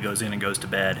before he goes in and goes to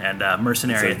bed, and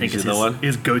Mercenary, I think, is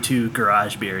his go-to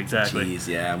garage beer, exactly. Jeez,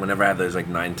 yeah. Whenever I have those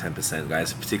 9-10%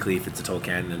 guys, particularly if it's a tall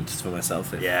can and just for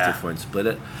myself, if won't split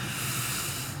it,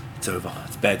 it's over.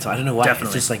 It's bad. So I don't know why.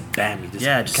 Definitely. It's just bam. You just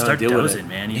just start dosing,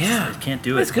 man. You just can't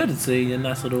do it. It's good. It's a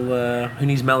nice little. Who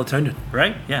needs melatonin?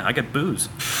 Right? Yeah, I got booze.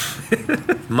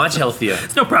 Much healthier.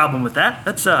 There's no problem with that.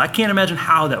 That's I can't imagine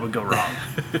how that would go wrong.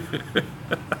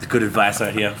 It's good advice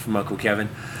out here from Uncle Kevin.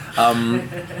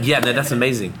 That's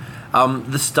amazing.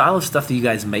 The style of stuff that you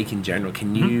guys make in general,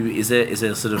 can you? Is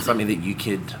there sort of something that you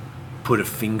could put a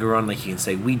finger on, like you can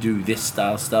say we do this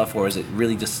style stuff, or is it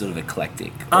really just sort of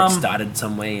eclectic, or it started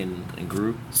some way and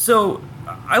grew? So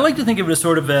I like to think of it as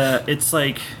sort of it's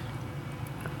like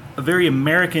a very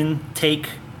American take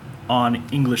on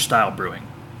English style brewing.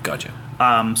 Gotcha.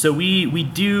 So we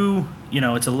do,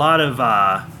 it's a lot of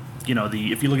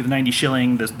if you look at the 90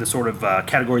 shilling, the sort of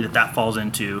category that falls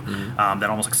into, that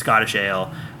almost like Scottish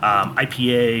ale,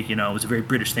 IPA, is a very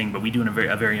British thing, but we do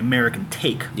a very American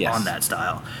take on that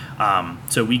style.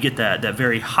 So we get that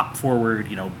very hop forward,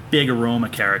 big aroma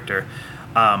character.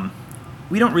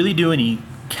 We don't really do any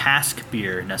cask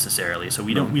beer necessarily, so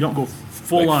we don't go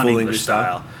full on English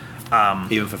style.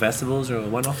 Even for festivals or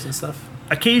one-offs and stuff.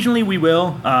 Occasionally we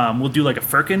will. We'll do like a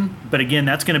firkin, but again,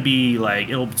 that's going to be like,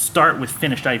 it'll start with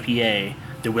finished IPA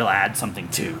that we'll add something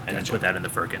to, and then put that in the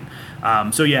firkin.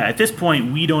 So yeah, at this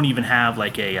point, we don't even have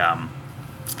like a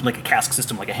cask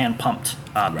system, like a hand-pumped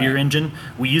beer engine.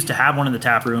 We used to have one in the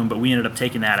tap room, but we ended up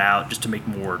taking that out just to make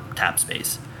more tap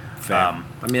space. Fair.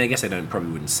 I mean, I guess probably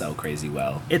wouldn't sell crazy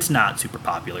well. It's not super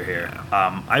popular here.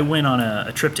 Yeah. I went on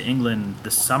a trip to England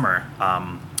this summer.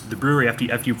 The brewery, after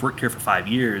you've worked here for 5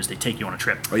 years, they take you on a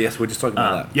trip. Oh yes, we're just talking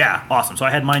about that. Yeah, awesome. So I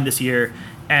had mine this year,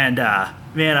 and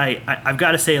man, I've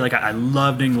got to say, like, I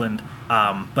loved England,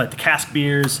 but the cask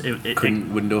beers,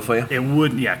 wouldn't do it for you. It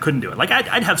wouldn't, couldn't do it. Like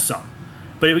I'd have some,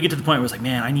 but it would get to the point where it's like,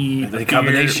 man, I need a beer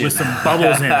combination with some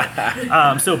bubbles in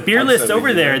it. So beer lists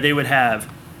over there, they would have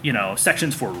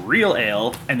sections for real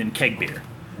ale and then keg beer.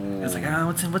 It's like,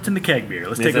 what's in the keg beer?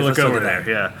 Let's take a look over there.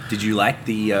 Yeah. Did you like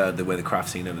the way the craft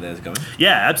scene over there is going?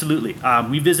 Yeah, absolutely.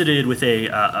 We visited with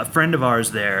a friend of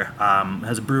ours there.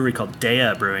 Has a brewery called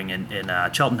Dea Brewing in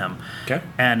Cheltenham. Okay.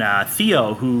 And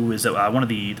Theo, who is one of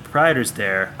the proprietors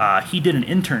there, he did an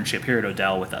internship here at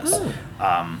Odell with us.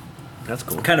 That's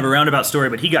cool. Kind of a roundabout story,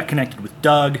 but he got connected with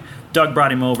Doug. Doug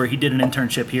brought him over. He did an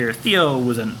internship here. Theo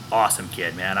was an awesome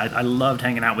kid, man. I loved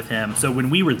hanging out with him. So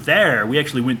when we were there, we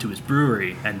actually went to his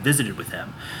brewery and visited with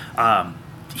him.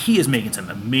 He is making some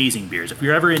amazing beers. If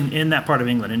you're ever in that part of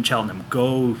England, in Cheltenham,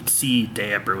 go see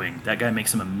Dea Brewing. That guy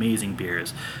makes some amazing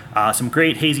beers. Some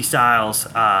great hazy styles.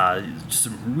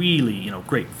 Some really,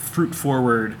 great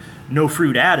fruit-forward, no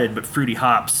fruit added, but fruity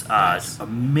hops. Nice.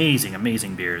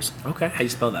 Amazing beers. Okay. How do you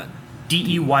spell that?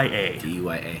 Deya.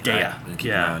 Deya. Dea. Right,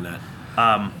 keep an eye on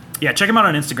that. Check him out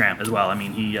on Instagram as well. I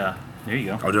mean, he. There you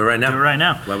go. I'll do it right now. Do it right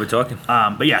now. While we're talking.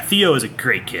 But yeah, Theo is a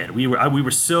great kid. We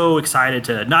were so excited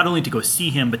to not only to go see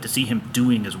him, but to see him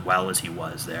doing as well as he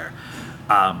was there.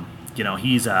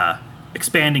 He's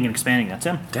expanding and expanding. That's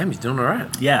him. Damn, he's doing all right.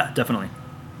 Yeah, definitely.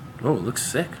 Oh, it looks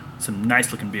sick. Some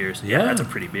nice looking beers. Yeah, that's a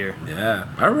pretty beer. Yeah.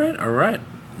 All right.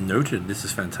 Noted. This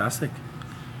is fantastic.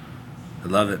 I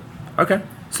love it. Okay.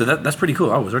 So that's pretty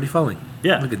cool. I was already following.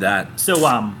 Yeah. Look at that. So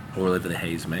all over the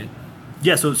haze, mate.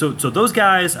 Yeah. So those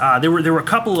guys, there were a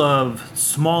couple of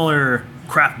smaller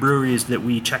craft breweries that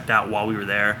we checked out while we were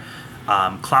there.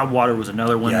 Cloudwater was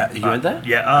another one. Yeah, you went there?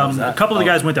 Yeah. A couple of the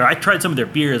guys went there. I tried some of their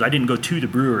beers. I didn't go to the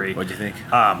brewery. What'd you think?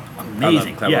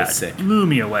 Amazing. Cloudwater's sick. Blew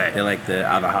me away. They're like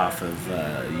the other half of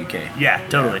UK. Yeah,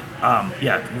 totally.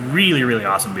 Really, really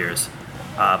awesome beers.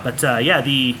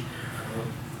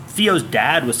 Theo's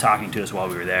dad was talking to us while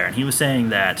we were there, and he was saying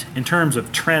that in terms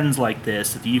of trends like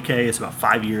this, that the UK is about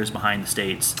 5 years behind the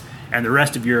States, and the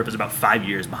rest of Europe is about 5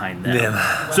 years behind them.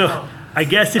 Yeah. So I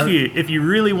guess if you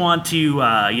really want to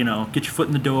get your foot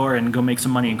in the door and go make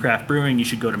some money in craft brewing, you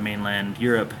should go to mainland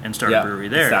Europe and start a brewery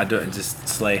there. Start doing it and just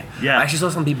slay. Yeah. I actually saw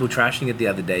some people trashing it the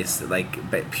other day, so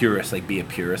purists, like beer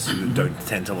purists who don't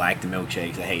tend to like the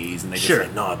milkshakes, the haze, and they just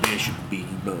say, no, beer should be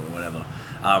whatever.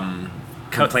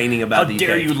 Complaining about the UK. How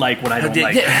dare you like what I don't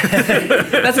like?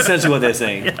 That's essentially what they're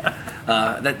saying.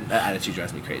 That attitude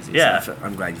drives me crazy. Yeah. So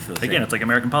I'm glad you feel the Again, same. it's like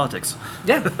American politics.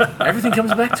 Yeah, everything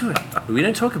comes back to it. But we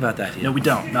don't talk about that here. No, we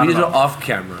don't. We do it off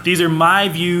camera. These are my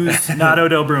views, not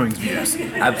Odell Brewing's views.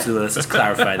 Absolutely. Let's just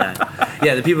clarify that.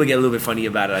 Yeah, the people get a little bit funny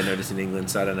about it, I noticed in England,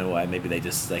 so I don't know why. Maybe they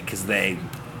just, because they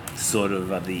sort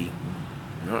of are the,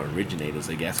 not originators,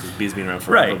 I guess, because beer's been around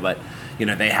forever, Right. but,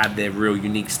 they had their real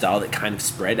unique style that kind of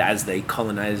spread as they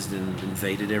colonized and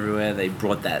invaded everywhere. They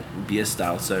brought that beer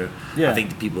style, so I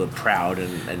think the people are proud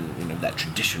and that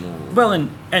traditional... Well,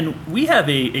 and we have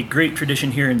a great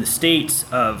tradition here in the States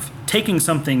of taking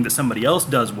something that somebody else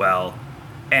does well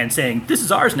and saying, this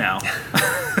is ours now.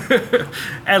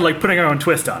 And, putting our own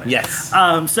twist on it. Yes.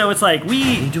 So it's like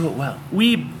We do it well.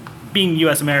 We, being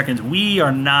U.S. Americans, we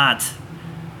are not...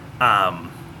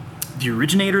 the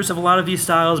originators of a lot of these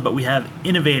styles, but we have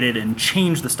innovated and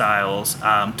changed the styles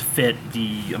to fit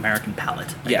the American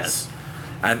palate. I guess.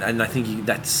 And I think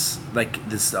that's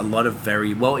there's a lot of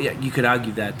you could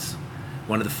argue that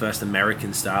one of the first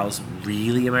American styles,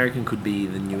 really American, could be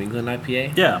the New England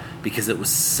IPA. Yeah. Because it was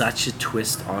such a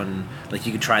twist on,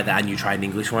 you could try that and you try an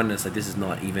English one, and it's this is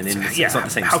not even in the, it's not the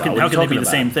same how style. How can they be the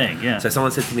same thing? Yeah. So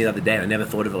someone said to me the other day, and I never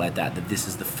thought of it like that this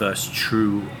is the first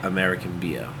true American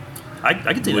beer. I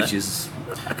can see that. Which is,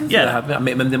 I can see that happening.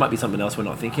 I mean, there might be something else we're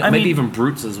not thinking. Maybe even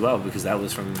Brutes as well, because that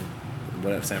was from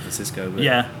San Francisco. But.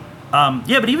 Yeah.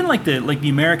 But even the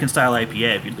American style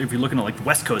IPA, if you're looking at the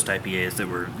West Coast IPAs that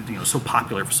were so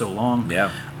popular for so long,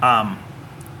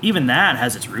 even that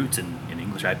has its roots in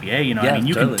English IPA.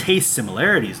 You can taste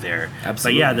similarities there.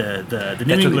 Absolutely. But yeah, the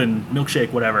New England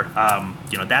milkshake, whatever.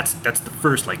 That's the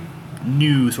first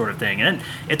new sort of thing, and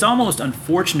it's almost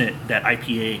unfortunate that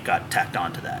IPA got tacked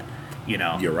onto that.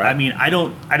 You're right. I mean, I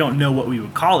don't know what we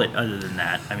would call it other than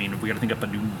that. I mean, we got to think up a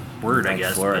new word, I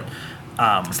guess. But,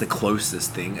 it's the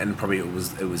closest thing, and probably it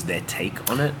was their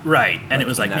take on it. Right, and it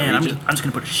was man, I'm just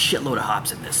gonna put a shitload of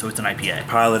hops in this, so it's an IPA.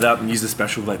 Pile it up and use the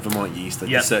special Vermont yeast,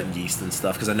 there's certain yeast and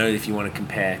stuff. Because I know if you want to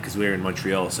compare, because we're in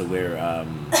Montreal, so we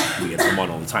get Vermont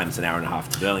all the time. It's an hour and a half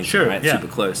to Burlington, right? Yeah. Super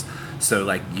close.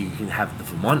 So you can have the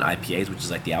Vermont IPAs, which is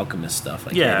the Alchemist stuff,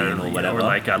 Gideon or whatever,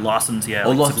 or Lawson's,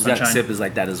 or Lawson's Sip is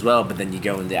like that as well. But then you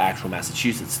go into actual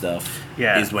Massachusetts stuff.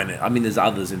 Yeah. Is when there's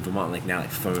others in Vermont now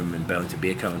Foam and Burlington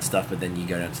Beer Co and stuff. But then you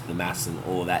go down to the Mass and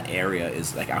all that area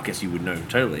is I guess you would know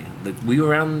totally. Were you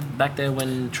around back there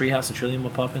when Treehouse and Trillium were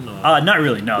popping? Or? Not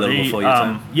really. No, before your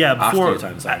time. Yeah, before after your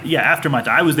time. Sorry. After my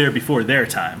time. I was there before their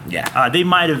time. Yeah. They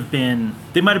might have been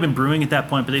brewing at that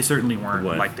point, but they certainly weren't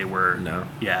like they were. No.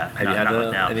 Yeah. Have you had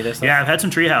any of that stuff? Yeah, I've had some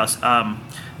Treehouse.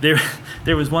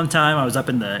 There was one time I was up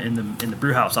in the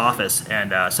brew house office,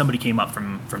 and somebody came up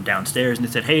from downstairs and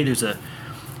they said, "Hey, there's a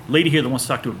lady here that wants to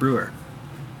talk to a brewer,"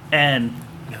 and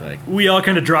we all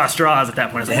kind of draw straws at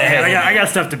that point. I was like, "Hey, I got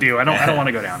stuff to do. I don't want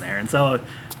to go down there." And so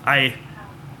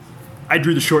I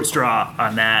drew the short straw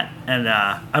on that, and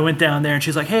I went down there, and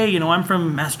she's like, "Hey, I'm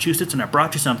from Massachusetts, and I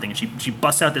brought you something." And she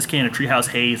busts out this can of Treehouse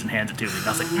Haze and hands it to me. And I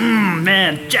was like,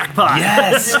 man, jackpot!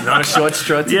 Yes, not a short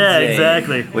straw today. Yeah,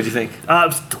 exactly. What'd you think? It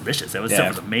was delicious. That stuff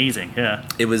was amazing. Yeah.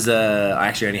 It was. I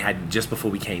actually only had just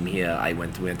before we came here. We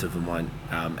went to Vermont,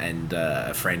 and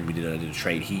a friend we did a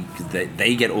trade.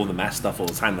 They get all the Mass stuff all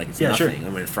the time. It's nothing. Sure. I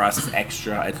mean, for us, it's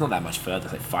extra. It's not that much further.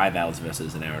 It's 5 hours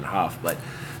versus an hour and a half, but.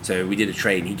 So we did a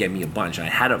trade, and he gave me a bunch, and I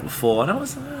had it before, and I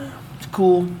was it's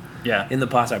cool. Yeah. In the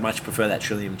past, I much prefer that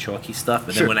Trillium chalky stuff,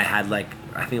 but then when I had I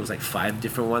think it was 5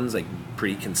 different ones,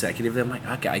 pretty consecutive, I'm like,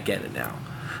 okay, I get it now.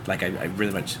 I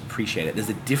really much appreciate it. There's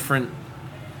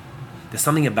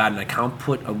something about it, and I can't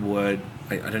put a word.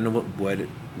 I don't know what word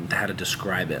how to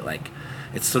describe it.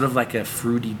 It's sort of like a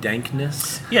fruity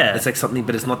dankness. Yeah. It's something,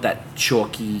 but it's not that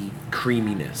chalky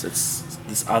creaminess. It's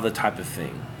this other type of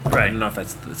thing. Right. I don't know if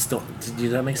that's still.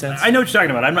 Does that make sense? I know what you're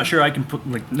talking about. I'm not sure I can put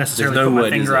necessarily put my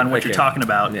finger on what you're talking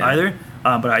about either.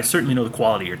 But I certainly know the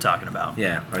quality you're talking about.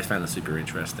 Yeah, I found that super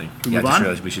interesting. Move I just on?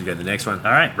 realized we should go to the next one.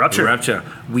 All right, Rupture.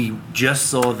 We just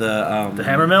saw the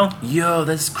Hammer Mill. Yo,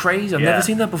 that's crazy. I've never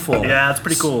seen that before. Yeah, that's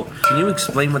pretty cool. Can you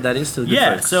explain what that is to the good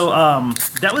folks? So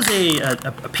that was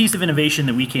a piece of innovation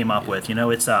that we came up with.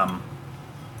 It's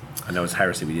I know it's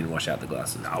heresy. We didn't wash out the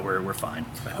glasses. No, we're fine.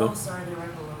 Cool. Oh, sorry, they're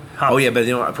right below. Oh yeah, but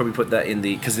you know what? I'll probably put that in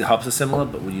because the hops are similar,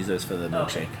 but we'll use those for the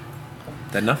milkshake.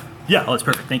 That enough? Yeah, that's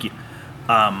perfect. Thank you.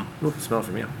 Ooh, smell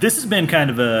from here. This has been kind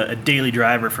of a daily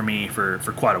driver for me for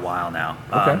quite a while now.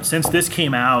 Okay. Since this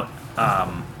came out,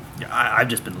 I've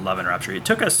just been loving Rupture. It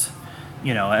took us,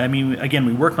 again,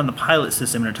 we worked on the pilot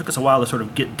system, and it took us a while to sort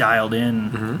of get dialed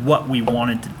in what we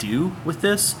wanted to do with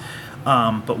this.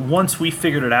 But once we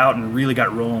figured it out and really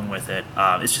got rolling with it,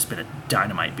 it's just been a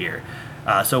dynamite beer.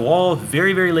 So all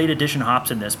very, very late edition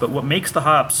hops in this, but what makes the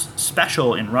hops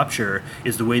special in Rupture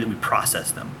is the way that we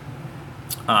process them.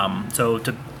 So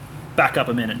to back up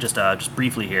a minute, just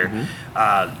briefly here,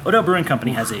 Odell Brewing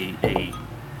Company has an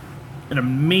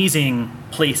amazing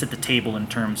place at the table in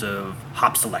terms of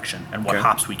hop selection and what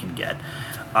hops we can get.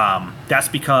 That's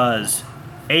because,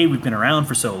 we've been around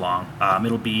for so long.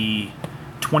 It'll be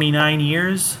 29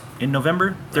 years in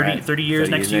November, 30 years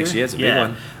next year. It's a big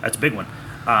one. That's a big one.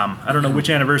 I don't know which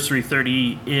anniversary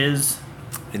 30 is.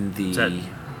 Is that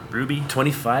Ruby?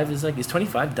 25 is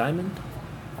 25 diamond?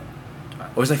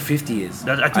 Or it's like 50 years.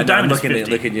 I think diamond is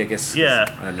 50. Look at you, I guess. Yeah.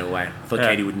 I don't know why. I thought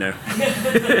Katie would know.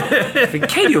 I think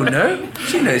Katie will know.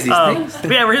 She knows these things.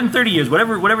 But yeah, we're hitting 30 years.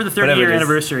 Whatever the 30-year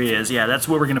anniversary is, that's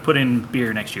what we're going to put in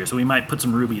beer next year. So we might put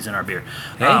some rubies in our beer.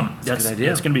 That's a good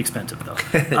idea. It's going to be expensive, though.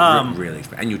 Really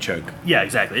expensive. And you'll choke. Yeah,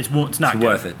 exactly. It's not good.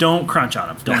 Worth it. Don't crunch on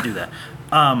them. Don't do that.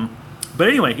 But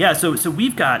anyway, so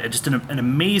we've got just an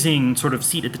amazing sort of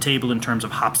seat at the table in terms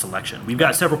of hop selection. We've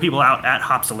got several people out at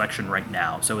hop selection right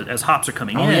now. So as hops are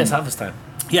coming in... Oh, yeah, it's harvest time.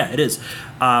 Yeah, it is.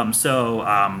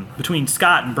 Between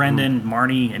Scott and Brendan,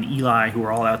 Marnie and Eli, who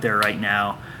are all out there right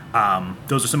now,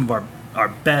 those are some of our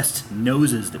best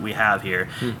noses that we have here.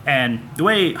 And the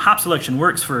way hop selection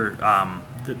works for...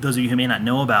 those of you who may not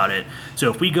know about it, so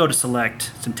if we go to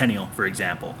select Centennial, for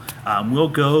example, we'll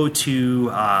go to...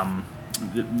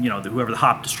 whoever the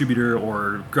hop distributor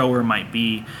or grower might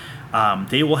be,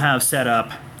 they will have set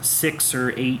up 6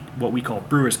 or 8 what we call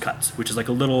brewer's cuts, which is like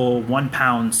a little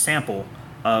 1-pound sample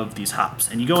of these hops.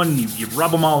 And you go in and you rub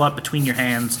them all up between your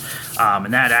hands,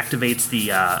 and that activates the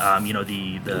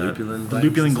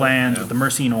lupulin glands with the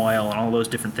myrcene oil and all those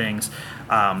different things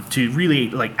to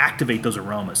really activate those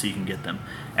aromas so you can get them.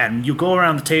 And you go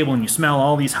around the table and you smell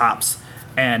all these hops.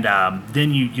 And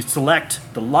then you select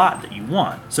the lot that you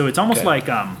want. So it's almost like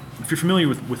if you're familiar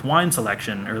with wine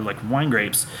selection or like wine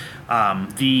grapes,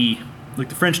 the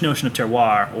French notion of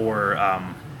terroir, or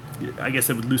I guess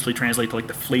it would loosely translate to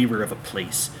the flavor of a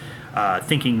place.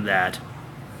 Thinking that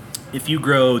if you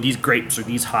grow these grapes or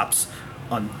these hops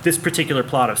on this particular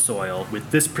plot of soil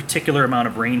with this particular amount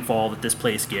of rainfall that this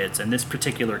place gets and this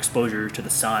particular exposure to the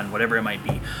sun, whatever it might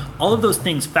be, all of those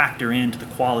things factor into the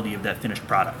quality of that finished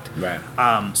product. Right.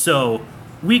 So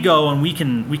we go and we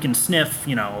can sniff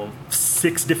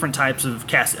 6 different types of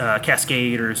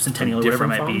Cascade or Centennial or whatever it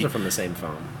might be. Or from the same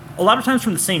farm? A lot of times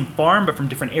from the same farm, but from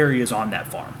different areas on that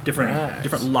farm,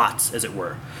 different lots, as it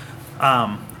were.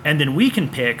 And then we can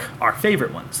pick our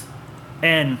favorite ones.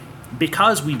 And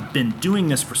because we've been doing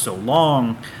this for so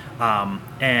long,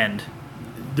 and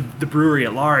the brewery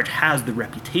at large has the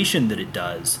reputation that it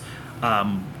does,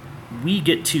 we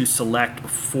get to select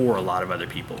for a lot of other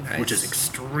people, which is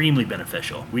extremely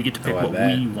beneficial. We get to pick what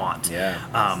we want.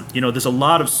 Yeah. There's a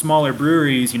lot of smaller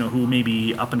breweries, who may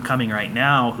be up and coming right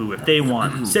now, who if they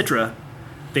want Citra,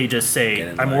 they just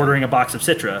say, I'm ordering a box of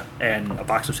Citra, and a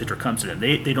box of Citra comes to them.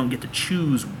 They don't get to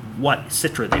choose what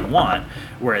Citra they want,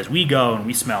 whereas we go and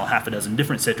we smell half a dozen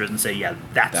different Citras and say,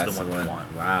 that's the one we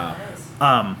want. Wow.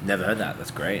 Never heard that.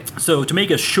 That's great. So to make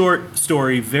a short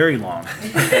story very long,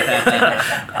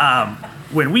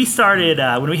 when we started,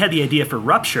 when we had the idea for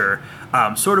Rupture,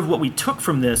 sort of what we took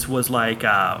from this was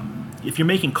if you're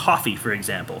making coffee, for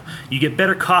example, you get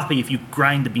better coffee if you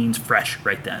grind the beans fresh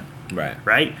right then.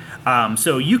 Right?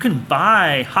 So you can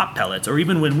buy hop pellets, or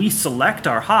even when we select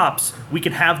our hops, we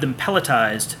can have them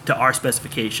pelletized to our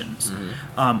specifications.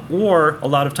 Or a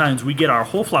lot of times we get our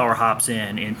whole flower hops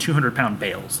in 200-pound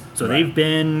bales. So they've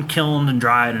been kilned and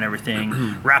dried and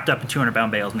everything, wrapped up in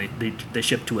 200-pound bales, and they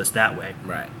ship to us that way.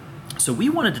 Right. So we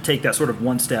wanted to take that sort of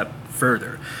one step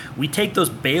further. We take those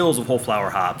bales of whole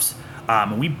flower hops,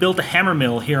 and we built a hammer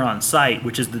mill here on site,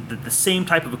 which is the same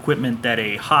type of equipment that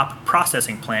a hop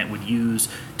processing plant would use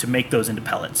to make those into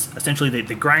pellets. Essentially,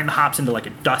 they grind the hops into like a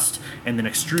dust and then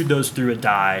extrude those through a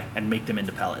die and make them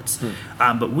into pellets.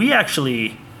 But we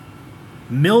actually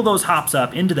mill those hops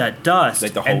up into that dust.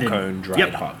 Like the whole cone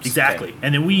dried hops. Exactly. Okay.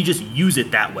 And then we just use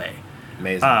it that way.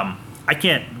 Amazing. I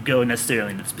can't go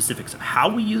necessarily into the specifics of how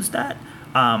we use that,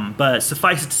 But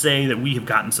suffice it to say that we have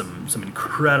gotten some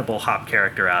incredible hop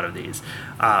character out of these.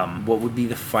 What would be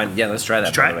the fun? Yeah, let's try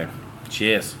that. Try by the it. way.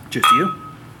 Cheers. Cheers to you.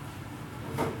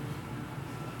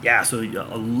 Yeah, so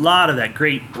a lot of that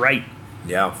great, bright,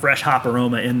 Yeah. fresh hop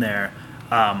aroma in there.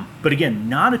 But again,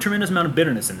 not a tremendous amount of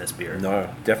bitterness in this beer. No,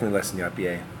 definitely less than the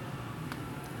IPA.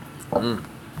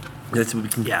 That's what we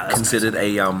can Yeah, that's considered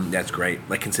a that's great.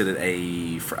 Like considered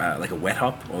a like a wet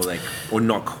hop or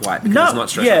not quite because it's not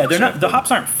stressed. Yeah, they're not. The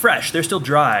hops aren't fresh; they're still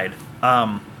dried.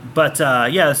 But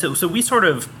so we sort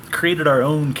of created our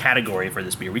own category for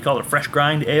this beer. We call it a fresh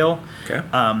grind ale. Okay.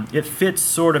 It fits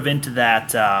sort of into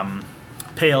that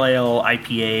pale ale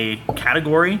IPA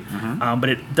category, but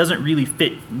it doesn't really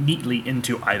fit neatly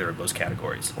into either of those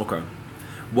categories. Okay.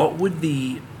 What would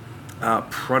the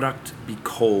product be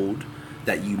called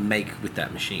that you make with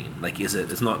that machine? Like, is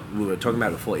it? It's not. We were talking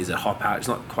about it before. Is it hop hash? It's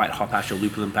not quite hop hash or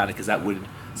lupulin powder because that would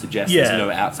suggest there's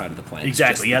no outside of the plant.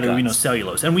 Exactly. Yeah, there would be no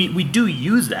cellulose, and we do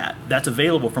use that. That's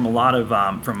available from a lot of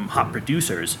from hop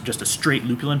producers. Just a straight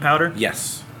lupulin powder.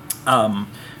 Yes.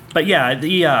 But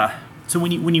yeah, so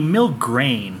when you mill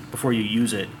grain before you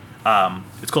use it,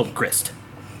 it's called grist.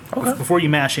 Okay. Before you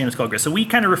mash in, it's called grist. So we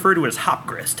kind of refer to it as hop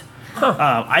grist.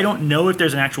 I don't know if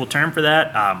there's an actual term for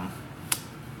that.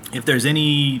 If there's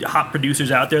any hop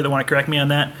producers out there that want to correct me on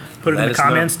that, put it in the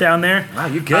comments down there. Wow,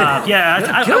 you're good.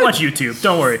 I watch YouTube.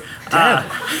 Don't worry. I'm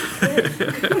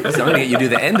gonna get you to do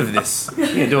the end of this. You're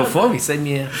gonna do it for me. Send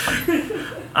me.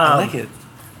 I like it.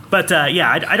 But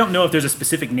I don't know if there's a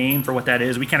specific name for what that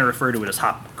is. We kind of refer to it as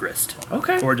hop grist.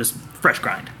 Okay. Or just fresh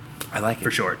grind. I like it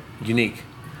for short. Unique.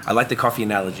 I like the coffee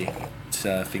analogy. It's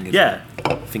finger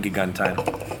gun time.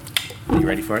 Are you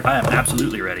ready for it? I am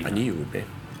absolutely ready. I knew you would be.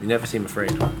 You never seem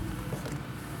afraid.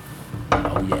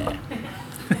 Oh yeah.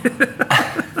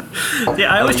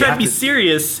 Yeah, I always try to be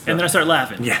serious, and then I start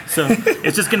laughing. Yeah. So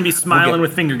it's just going to be smiling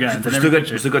with finger guns. We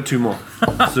still got two more.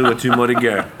 Still got two more to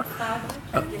go.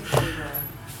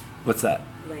 What's that?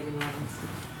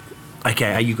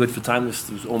 Okay, are you good for time?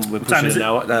 We're pushing it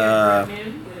now.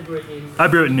 I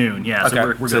brew at noon. Yeah. Okay.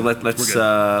 So we're good. Let's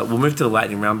we'll move to the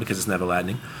lightning round because it's never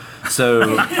lightning.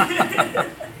 So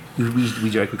we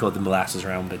joke we call it the molasses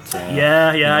round, but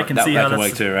I can see how that can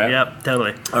work too, right? Yep,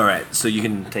 totally. All right, so you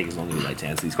can take as long as you like to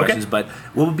answer these questions. But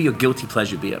what would be your guilty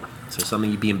pleasure beer? So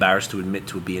something you'd be embarrassed to admit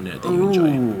to a beer nerd that you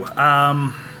enjoy.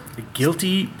 A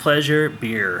guilty pleasure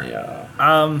beer. Yeah.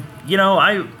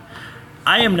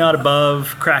 I am not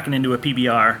above cracking into a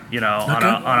PBR.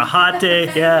 On a hot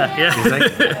day. Yeah.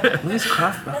 What is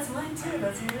craft? That's mine too.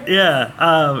 That's yours.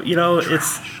 Yeah.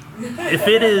 It's. If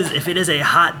it is a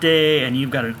hot day and you've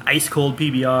got an ice cold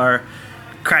PBR,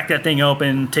 crack that thing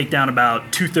open, take down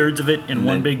about 2/3 of it in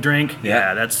one big drink.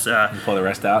 Yeah, that's Pour the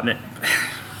rest out.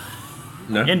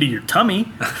 No. Into your tummy.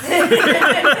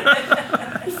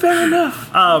 Fair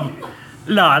enough.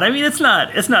 No, I mean it's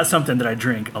not something that I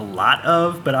drink a lot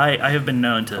of, but I have been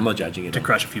known to. I'm not judging it. To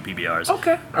crush a few PBRs.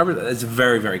 Okay, that's a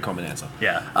very, very common answer.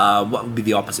 Yeah. What would be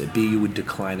the opposite? Beer you would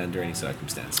decline under any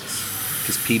circumstances.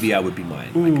 Because PBR would be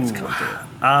mine. I just can't do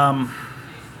it.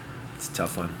 It's a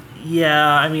tough one. Yeah,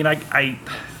 I mean I'm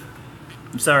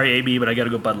sorry, AB, but I got to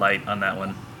go Bud Light on that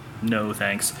one. No,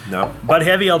 thanks. No. Bud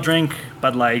Heavy, I'll drink.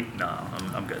 Bud Light, no,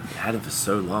 I'm good. I had it for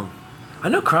so long. I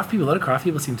know craft people. A lot of craft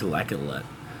people seem to like it a lot.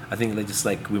 I think they just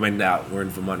we went out. We're in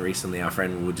Vermont recently. Our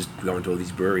friend would just go into all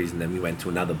these breweries, and then we went to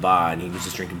another bar, and he was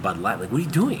just drinking Bud Light. Like, what are you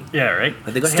doing? Yeah, right.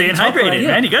 Like, they got staying hydrated,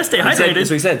 man. You gotta stay hydrated. That's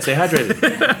what he said. Stay hydrated.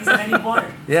 He said I need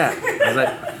water. Yeah. I was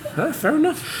like, fair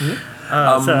enough.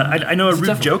 So I know a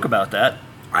rude joke about that.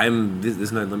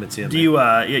 There's no limits here. Do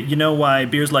you know why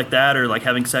beers like that are like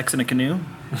having sex in a canoe?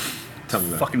 Tell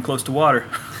me that. Fucking close to water.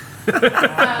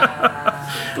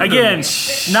 Again,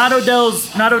 not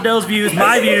Odell's views,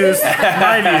 my views.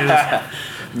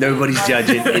 Nobody's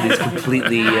judging. It is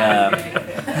completely.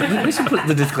 We should put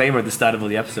the disclaimer at the start of all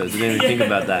the episodes. I didn't even think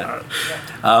about that.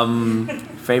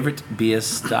 Favorite beer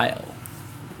style?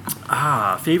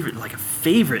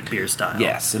 Favorite beer style.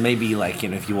 Yes, so maybe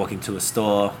if you walk into a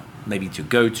store, maybe it's your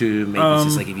go-to. Maybe it's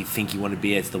just if you think you want a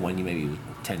beer, it's the one you maybe would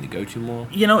tend to go to more.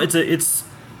 It's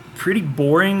pretty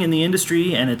boring in the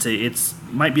industry, and it's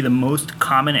might be the most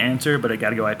common answer, but I got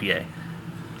to go IPA.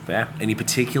 Fair. Any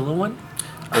particular one?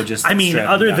 Or just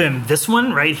other than this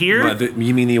one right here.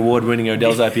 You mean the award-winning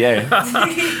Odell's IPA?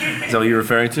 Is that what you're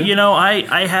referring to?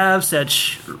 I have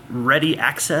such ready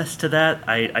access to that.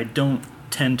 I don't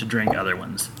tend to drink other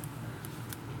ones.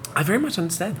 I very much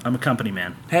understand. I'm a company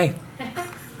man. Hey,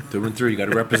 through and through, you got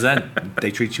to represent.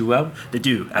 They treat you well. They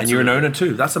do. And you're an owner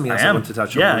too. That's something else I wanted to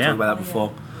touch on. We talked about that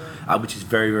before. which is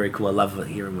very, very cool. I love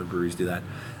hearing when breweries do that.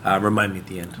 Remind me at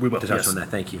the end. We will. To touch Yes. on that.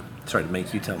 Thank you. Sorry to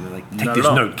make you tell me. Like, take Not this at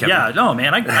all. note, Kevin. Yeah, no,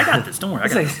 man, I got this. Don't worry. I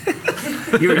got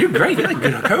this. You're great. You're a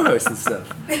good co-host and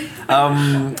stuff.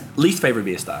 Least favorite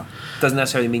beer style doesn't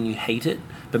necessarily mean you hate it,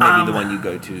 but maybe the one you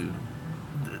go to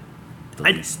the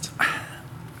least.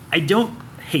 I don't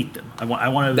hate them. I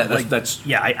want to. That's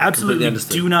I absolutely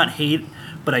understood. do not hate,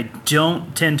 but I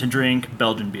don't tend to drink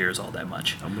Belgian beers all that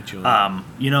much. I'm with you on that.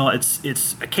 You know,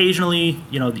 it's occasionally,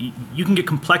 you know, you can get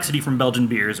complexity from Belgian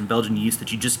beers and Belgian yeast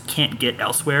that you just can't get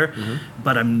elsewhere. Mm-hmm.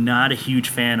 But I'm not a huge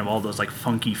fan of all those like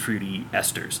funky, fruity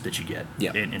esters that you get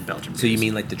in Belgian beers. So you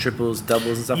mean like the triples,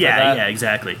 doubles, and stuff like Yeah, that? yeah,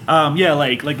 exactly.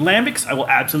 Like lambics, I will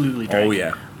absolutely drink. Oh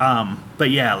yeah. But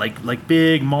yeah, like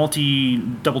big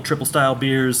malty double triple style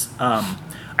beers.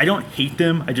 I don't hate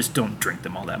them. I just don't drink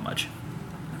them all that much.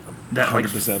 That like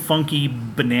 100%. funky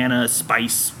banana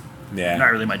spice. Yeah.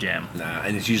 Not really my jam. Nah,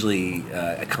 and it's usually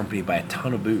accompanied by a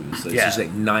ton of booze. So it's Yeah. usually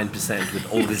like 9%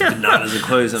 with all these bananas and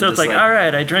clothes. So it's like, all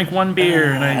right, I drank one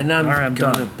beer and I'm going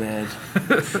done. to bed.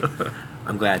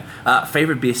 I'm glad.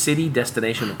 Favorite beer city,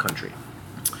 destination, or country?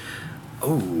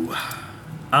 Oh,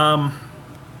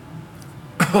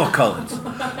 Collins. Collins,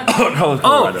 Oh,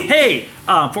 Colorado. hey,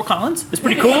 Fort Collins is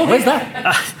pretty cool. Where's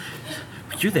that?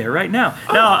 You're there right now.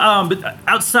 No, but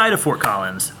outside of Fort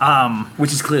Collins,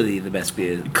 Which is clearly the best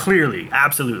beer. clearly,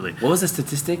 absolutely. What was the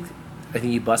statistic? I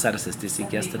think you bust out a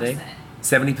statistic yesterday.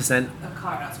 70% of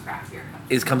Colorado's craft beer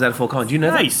comes. comes out of Fort Collins. Do you know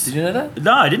Nice. that? Did you know that?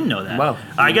 No, I didn't know that. Wow.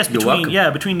 I guess You're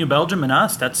welcome. between New Belgium and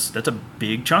us, that's a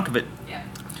big chunk of it. Yeah.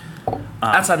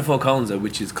 Outside of Fort Collins, though,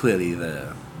 which is clearly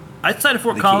the... Outside of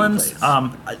Fort The key Collins,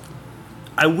 place.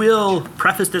 I will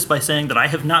preface this by saying that I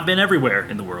have not been everywhere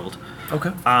in the world.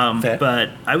 Okay. But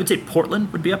I would say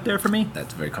Portland would be up there for me.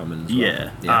 That's very common as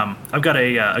well. Yeah. I've got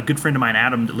a good friend of mine,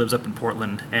 Adam, that lives up in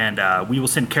Portland, and we will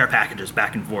send care packages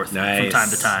back and forth from Nice. time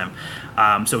to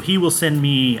time. So he will send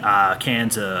me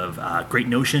cans of Great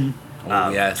Notion. Oh,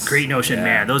 yes. Great Notion, Yeah.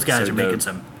 man. Those guys So are making dope.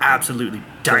 some absolutely the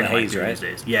dynamite haze, beer right? these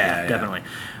days. Yeah, Yeah. definitely.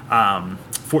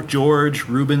 Fort George,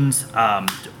 Rubens,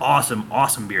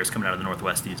 awesome beers coming out of the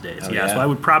Northwest these days. Oh, yeah, yeah. so I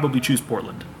would probably choose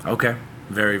Portland. Okay.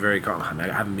 Very, very common.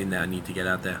 I haven't been there. I need to get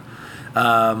out there.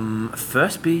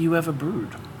 First beer you ever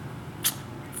brewed?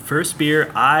 First beer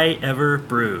I ever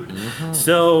brewed. Mm-hmm.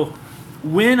 So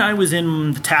when I was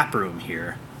in the tap room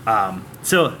here,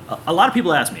 so a lot of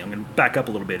people ask me, I'm going to back up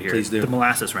a little bit here. Please do. The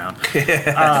molasses round. See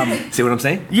what I'm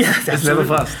saying? Yeah, It's never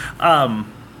absolutely. fast.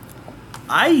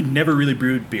 I never really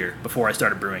brewed beer before I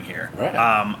started brewing here. Right.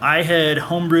 I had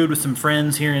homebrewed with some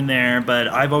friends here and there, but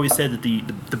I've always said that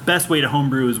the best way to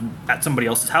homebrew is at somebody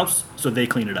else's house, so they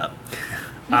clean it up.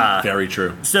 Very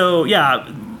true. So yeah,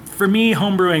 for me,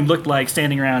 homebrewing looked like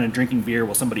standing around and drinking beer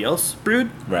while somebody else brewed.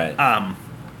 Right.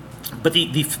 But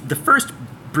the first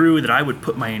brew that I would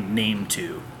put my name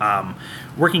to,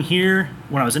 working here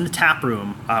when I was in the tap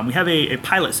room, we have a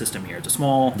pilot system here. It's a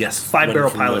small Yes, 5-barrel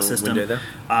from the pilot system, window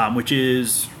which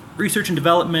is research and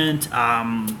development.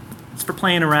 It's for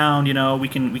playing around. You know, we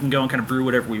can go and kind of brew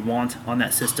whatever we want on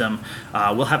that system.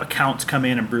 We'll have accounts come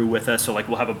in and brew with us. So like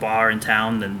we'll have a bar in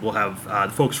town, then we'll have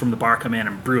the folks from the bar come in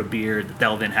and brew a beer that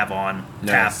they'll then have on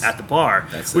tap Nice. at the bar,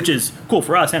 That's which it. is cool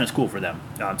for us and it's cool for them.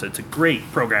 So it's a great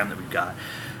program that we've got.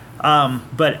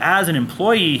 But as an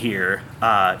employee here,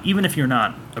 even if you're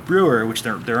not a brewer, which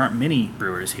there aren't many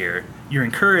brewers here, you're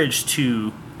encouraged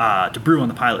to brew on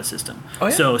the pilot system. Oh,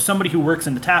 yeah? So somebody who works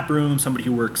in the tap room, somebody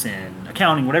who works in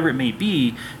accounting, whatever it may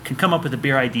be, can come up with a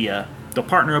beer idea. They'll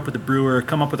partner up with a brewer,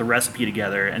 come up with a recipe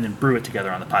together, and then brew it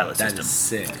together on the pilot That system. is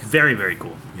sick. Very, very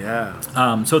cool. Yeah.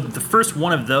 So the first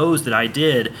one of those that I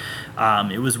did,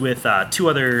 it was with two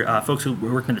other folks who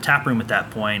were working in the tap room at that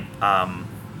point,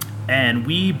 and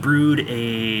we brewed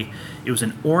it was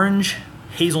an orange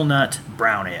hazelnut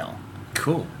brown ale.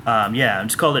 Cool. Yeah,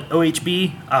 just called it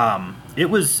OHB. It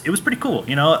was pretty cool.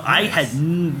 You know, I had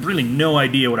really no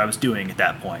idea what I was doing at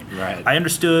that point. Right. I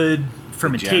understood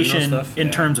fermentation stuff, in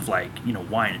yeah. terms of like, you know,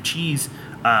 wine and cheese,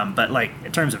 but like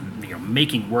in terms of, you know,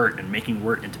 making wort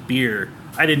into beer,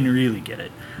 I didn't really get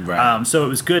it. Right. So it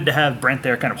was good to have Brent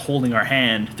there kind of holding our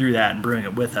hand through that and brewing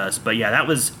it with us. But yeah, that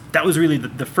was really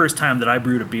the first time that I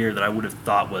brewed a beer that I would have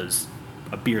thought was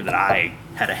a beer that I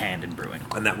had a hand in brewing.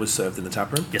 And that was served in the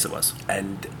tap room? Yes, it was.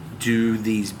 And do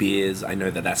these beers, I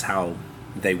know that's how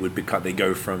they would become, they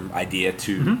go from idea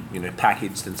to, you know,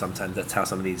 packaged, and sometimes that's how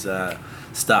some of these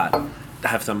start.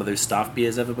 Have some of those staff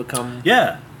beers ever become?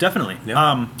 Yeah, definitely.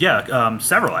 Yeah?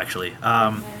 Several actually.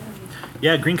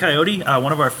 Yeah, Green Coyote,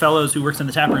 one of our fellows who works in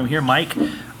the tap room here, Mike,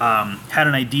 had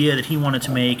an idea that he wanted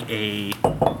to make a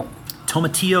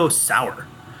tomatillo sour.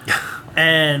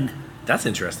 And That's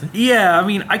interesting. Yeah, I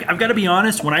mean, I've got to be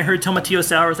honest. When I heard Tomatillo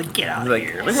Sour, I was like, get out of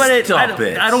here. Like, what?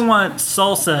 I don't want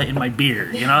salsa in my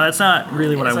beer. You know, that's not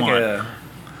really what I want.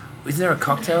 Isn't there a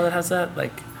cocktail that has that?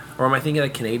 Like, or am I thinking of a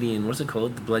Canadian? What's it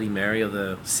called? The Bloody Mary or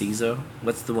the Caesar?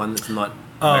 What's the one that's not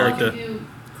American?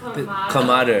 The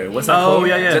Clamato. What's that called?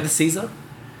 Yeah. Is that the Caesar?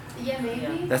 Yeah,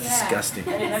 maybe. That's disgusting.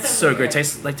 That's so great.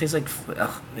 Tastes like.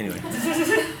 Anyway.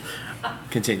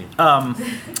 Continue.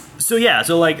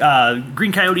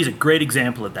 Green Coyote is a great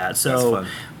example of that. So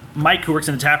Mike, who works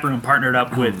in the tap room, partnered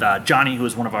up with Johnny, who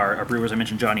is one of our brewers. I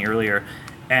mentioned Johnny earlier,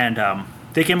 and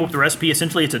they came up with the recipe.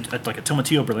 Essentially, it's like a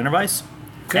Tomatillo Berliner Weiss,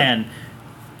 and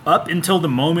up until the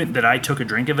moment that I took a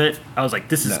drink of it, I was like,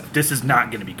 this is not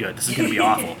going to be good. This is going to be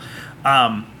awful.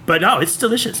 But no, it's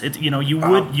delicious. It's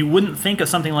you wouldn't think of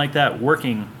something like that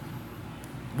working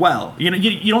well.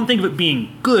 You don't think of it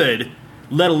being good,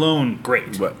 let alone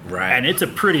great. Right. And it's a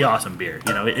pretty awesome beer.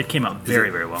 It came out very,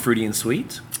 very well. Fruity and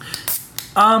sweet?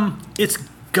 It's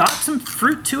got some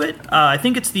fruit to it. I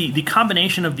think it's the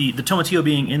combination of the tomatillo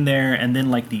being in there and then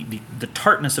like the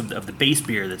tartness of the base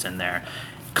beer that's in there.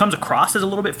 Comes across as a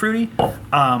little bit fruity.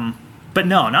 But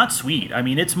no, not sweet. I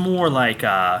mean, it's more like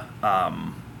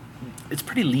it's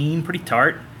pretty lean, pretty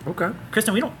tart. Okay.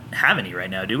 Kristen, we don't have any right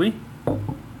now, do we?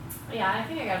 Yeah, I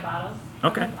think I got a bottle.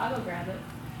 Okay. I'll go grab it.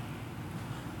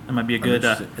 That might be a good...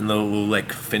 and the little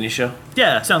like finisher?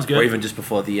 Yeah, sounds good. Or even just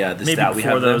before the maybe stout we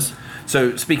have those.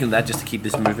 So speaking of that, just to keep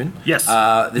this moving. Yes.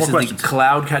 This is questions. the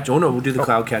Cloud Catcher. Oh no, we'll do the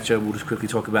Cloud Catcher. We'll just quickly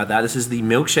talk about that. This is the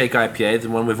Milkshake IPA, the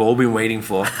one we've all been waiting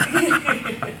for.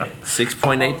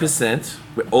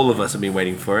 6.8%. All of us have been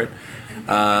waiting for it.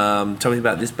 Tell me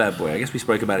about this bad boy. I guess we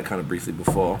spoke about it kind of briefly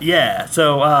before. Yeah,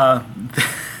 so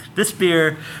this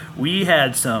beer, we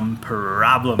had some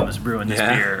problems brewing this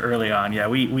beer early on. Yeah,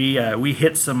 we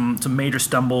hit some major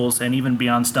stumbles and even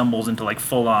beyond stumbles into like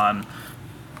full on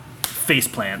face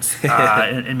plants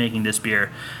in making this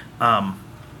beer.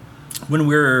 When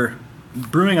we're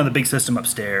brewing on the big system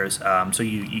upstairs, so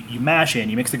you mash in,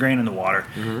 you mix the grain in the water,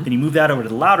 then you move that over to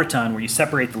the lauter tun where you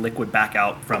separate the liquid back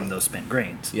out from those spent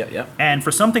grains. Yeah. And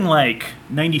for something like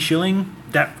 90 shilling,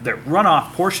 that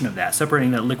runoff portion of that,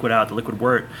 separating that liquid out, the liquid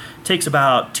wort, takes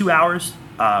about 2 hours.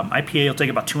 IPA will take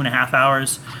about 2.5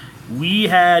 hours. We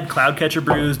had Cloud Catcher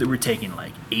brews that were taking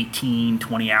like 18,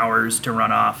 20 hours to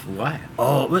run off. Why?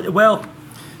 Oh, well,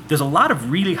 there's a lot of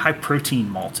really high protein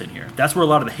malts in here. That's where a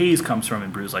lot of the haze comes from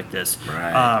in brews like this.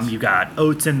 Right. You've got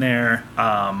oats in there,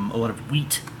 a lot of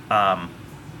wheat.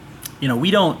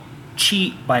 We don't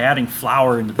cheat by adding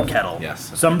flour into the kettle.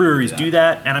 Yes. Some breweries do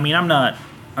that, and I mean, I'm not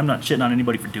shitting on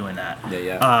anybody for doing that.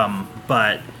 Yeah.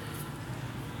 But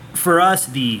for us,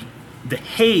 the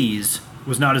haze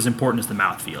was not as important as the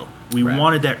mouthfeel. We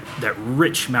wanted that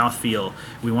rich mouthfeel.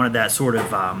 We wanted that sort of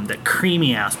that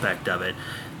creamy aspect of it.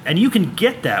 And you can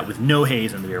get that with no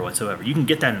haze in the beer whatsoever. You can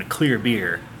get that in a clear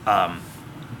beer.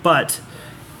 But,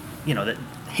 that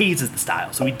haze is the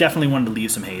style. So we definitely wanted to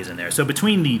leave some haze in there. So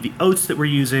between the oats that we're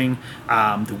using,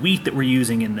 the wheat that we're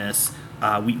using in this,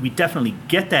 we definitely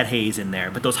get that haze in there.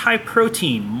 But those high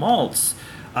protein malts,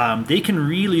 they can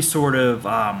really sort of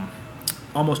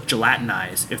almost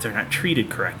gelatinize if they're not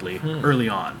treated correctly early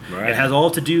on. Right. It has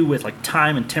all to do with like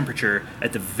time and temperature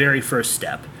at the very first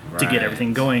step to get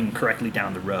everything going correctly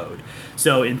down the road.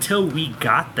 So until we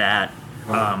got that,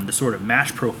 the sort of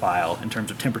mash profile in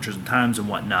terms of temperatures and times and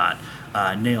whatnot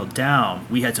nailed down,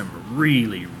 we had some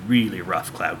really, really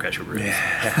rough Cloud Catcher brews.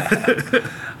 Yeah.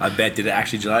 I bet. Did it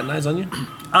actually gelatinize on you?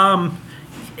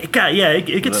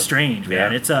 It gets strange,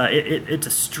 man. It's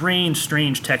a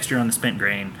strange texture on the spent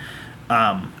grain.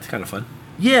 It's kind of fun.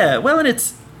 Yeah, well, and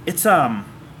it's the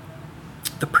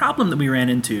problem that we ran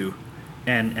into,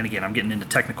 and again, I'm getting into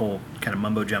technical kind of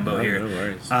mumbo jumbo here. No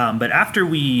worries. But after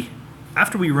we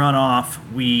run off,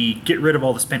 we get rid of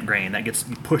all the spent grain that gets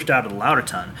pushed out of the lauter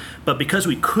tun. But because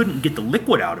we couldn't get the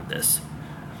liquid out of this,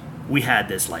 we had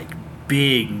this like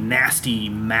big nasty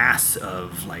mass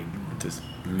of like this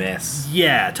mess.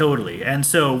 Yeah, totally. And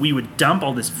so we would dump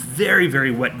all this very,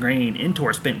 very wet grain into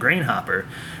our spent grain hopper,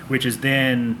 which is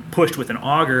then pushed with an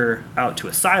auger out to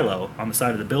a silo on the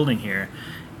side of the building here.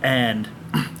 And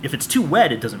if it's too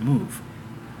wet, it doesn't move.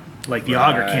 Like the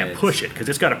auger can't push it because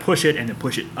it's got to push it and then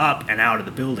push it up and out of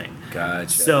the building. Gotcha.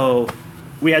 So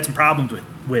we had some problems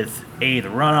with the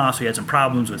runoffs. We had some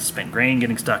problems with spent grain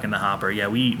getting stuck in the hopper. Yeah,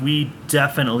 we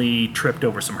definitely tripped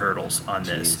over some hurdles on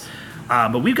this.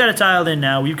 But we've got it dialed in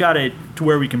now. We've got it to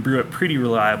where we can brew it pretty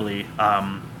reliably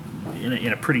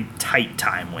in a pretty tight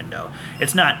time window.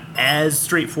 It's not as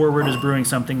straightforward as brewing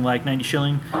something like 90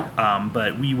 shilling,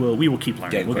 but we will keep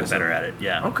learning. We'll get better at it.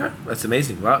 Yeah. Okay, that's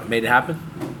amazing. Well, made it happen.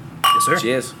 Yes, sir.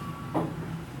 Cheers.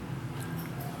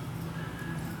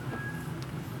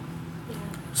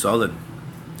 Solid.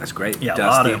 That's great. Yeah,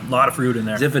 Dusty. a lot of fruit in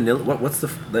there. Is it vanilla? What's the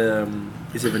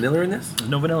is it vanilla in this? There's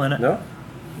no vanilla in it. No?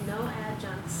 No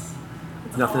adjuncts.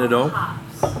 It's Nothing all at all?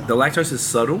 hops. The lactose is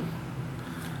subtle.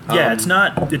 Yeah, it's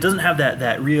not. It doesn't have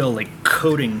that real like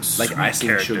coating Like sweet icing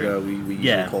character. sugar, we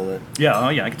usually call it. Yeah, oh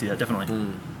yeah, I could do that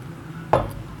definitely.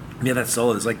 Yeah, that's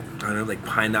solid. It's like, I don't know, like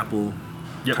pineapple,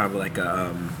 Yep. kind of like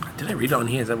a, did I read it on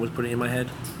here? Is that what's putting it in my head?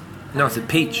 No, it's a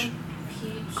peach.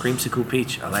 Peach. Creamsicle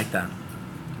peach. I like that.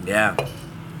 Yeah.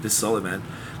 This is solid, man.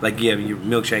 Like, yeah, your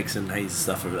milkshakes and haze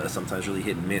stuff are sometimes really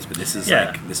hit and miss, but this is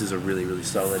this is a really, really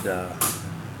solid,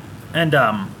 And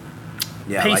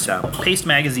yeah, Paste, I like that. Paste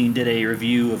Magazine did a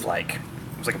review of like, it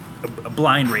was like a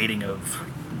blind rating of,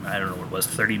 I don't know what it was,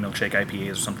 30 milkshake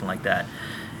IPAs or something like that.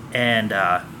 And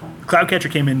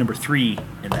Cloudcatcher came in number 3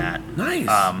 in that. Nice.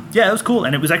 Yeah, it was cool.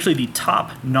 And it was actually the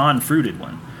top non-fruited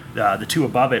one. The 2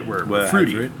 above it were Had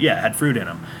fruity. fruit? Yeah, had fruit in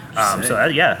them.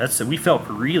 So we felt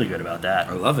really good about that.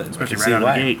 I love it. Especially I right can see out of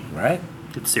why. the gate. Right?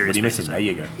 Good serious What are you faces. missing? There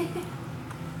you go.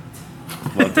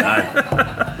 Well done.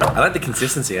 I like the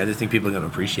consistency. I just think people are going to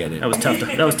appreciate it. That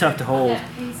was tough to hold. Yeah,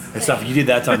 he's And stuff. You did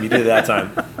that time. You did it that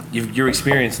time. You're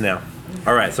experienced now.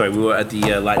 All right. Sorry, we were at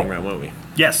the lightning round, weren't we?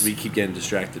 Yes. We keep getting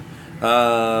distracted.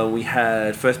 We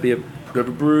had first beer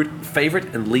brewed,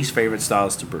 favorite and least favorite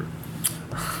styles to brew.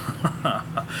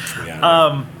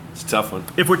 It's a tough one.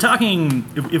 If we're talking,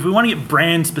 if we want to get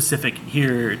brand specific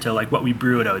here to like what we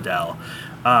brew at Odell,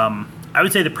 I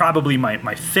would say that probably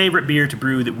my favorite beer to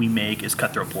brew that we make is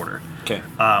Cutthroat Porter. Okay.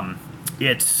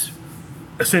 It's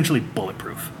essentially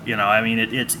bulletproof. You know, I mean,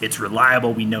 it's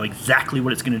reliable. We know exactly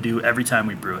what it's going to do every time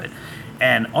we brew it.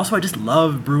 And also, I just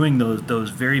love brewing those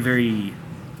very, very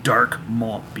dark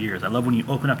malt beers. I love when you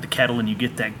open up the kettle and you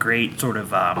get that great sort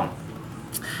of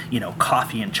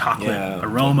coffee and chocolate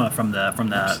aroma from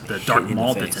the dark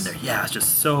malt that's in there. Yeah, it's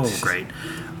just so great.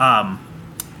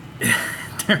 In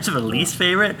terms of a least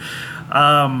favorite,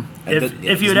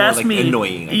 if you had asked me,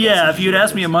 annoying, if you had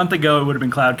asked me a month ago, it would have been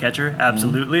Cloudcatcher,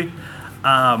 absolutely.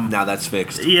 Now that's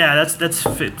fixed. Yeah, that's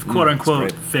quote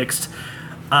unquote fixed.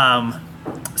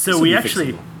 So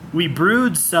we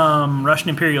brewed some Russian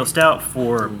Imperial Stout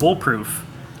for Bullproof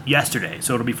yesterday,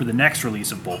 so it'll be for the next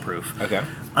release of Bullproof. Okay.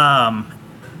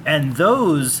 And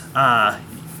those,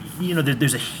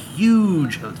 there's a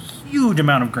huge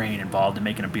amount of grain involved in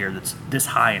making a beer that's this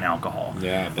high in alcohol.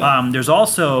 Yeah, I bet. There's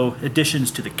also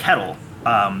additions to the kettle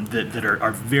that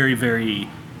are very, very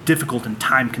difficult and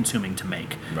time-consuming to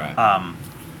make. Right.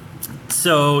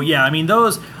 So, yeah, I mean,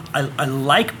 those, I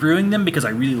like brewing them because I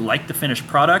really like the finished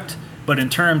product, but in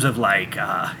terms of, like,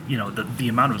 the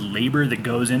amount of labor that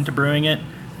goes into brewing it,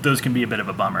 those can be a bit of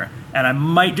a bummer. And I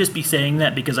might just be saying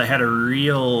that because I had a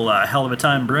real hell of a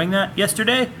time brewing that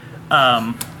yesterday.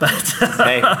 But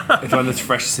Hey, it's one that's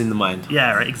freshest in the mind.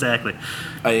 yeah, right, exactly.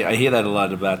 I hear that a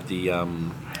lot about the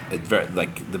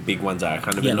the big ones are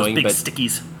kind of Yeah, annoying, those big but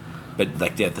stickies.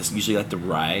 like that's usually like the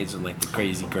ryes and like the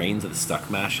crazy grains of the stuck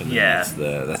mash, and Yeah.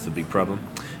 that's the big problem.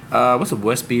 What's the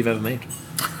worst beer you've ever made?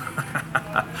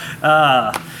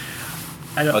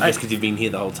 I guess because you've been here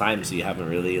the whole time, so you haven't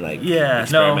really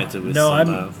experimented with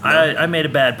some. I made a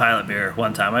bad pilot beer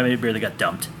one time. I made a beer that got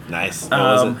dumped. Nice.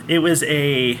 What was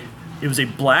it? It was a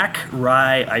black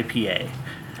rye IPA.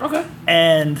 Okay.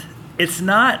 And it's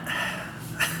not.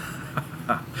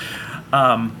 I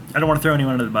don't want to throw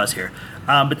anyone under the bus here,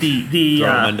 but I'm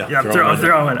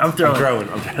throwing.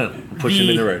 I'm pushing him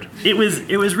in the road. It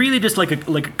was really just like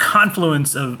a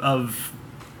confluence of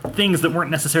things that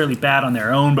weren't necessarily bad on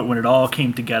their own, but when it all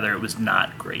came together, it was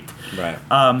not great. Right.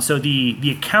 So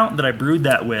the account that I brewed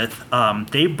that with,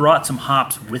 they brought some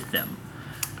hops with them.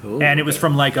 Ooh, And it was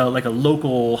from like a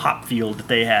local hop field that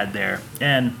they had there.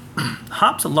 And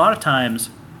hops, a lot of times,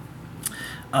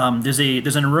 there's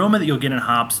an aroma that you'll get in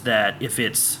hops that if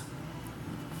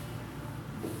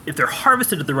they're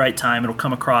harvested at the right time, it'll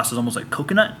come across as almost like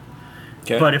coconut.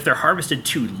 Okay. But if they're harvested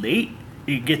too late,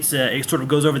 it gets it sort of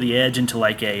goes over the edge into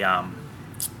like a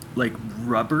like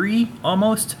rubbery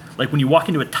almost. Like when you walk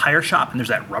into a tire shop and there's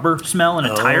that rubber smell in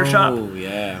a tire shop. Oh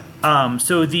yeah.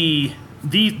 So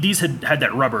these had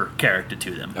that rubber character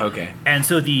to them. Okay. And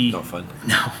so Not fun.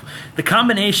 No, the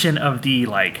combination of the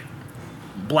like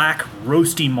black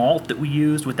roasty malt that we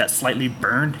used with that slightly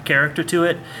burned character to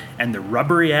it, and the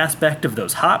rubbery aspect of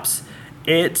those hops,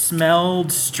 it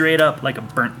smelled straight up like a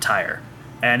burnt tire.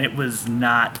 And it was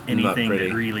not anything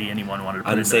that really anyone wanted to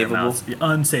put into their mouths.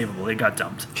 Unsavable. It got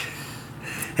dumped.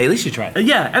 Hey, at least you tried.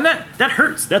 Yeah, and that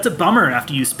hurts. That's a bummer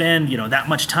after you spend, that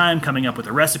much time coming up with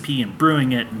a recipe and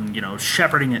brewing it and,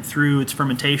 shepherding it through its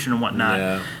fermentation and whatnot.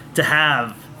 Yeah. To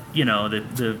have,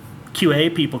 the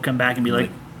QA people come back and be like,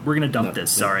 we're gonna dump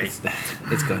this. Sorry.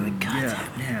 It's going to cut. Yeah,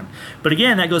 man. But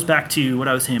again, that goes back to what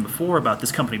I was saying before about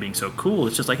this company being so cool.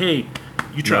 It's just like, hey,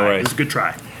 you try. worries. It's a good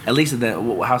try. At least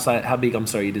how big? I'm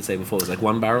sorry, you did say before it was like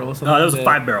 1 barrel or something. That was a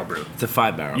 5-barrel brew. It's a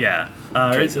 5 barrel. Yeah.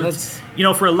 Okay, so that's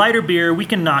for a lighter beer, we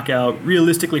can knock out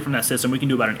realistically from that system. We can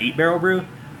do about an 8-barrel brew.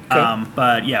 Okay.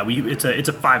 But yeah, it's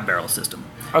a 5-barrel system.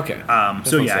 okay.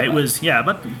 So yeah, it was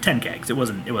about 10 kegs. It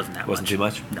wasn't that much. Wasn't too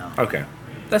much. No. Okay.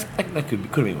 That could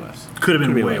have been worse. Could have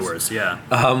been way worse. Yeah.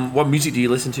 What music do you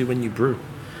listen to when you brew?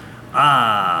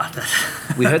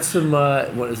 We had some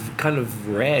what is kind of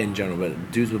rare in general,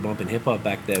 but dudes were bumping hip hop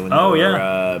back there when they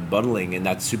were bottling, and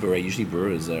that's super rare. Usually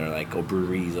brewers are like, or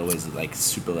breweries always like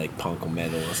super like punk or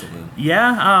metal or something.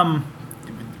 Yeah.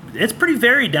 It's pretty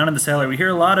varied down in the cellar. We hear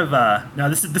a lot of now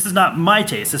this is not my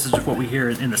taste. This is just what we hear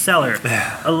in the cellar.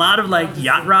 A lot of like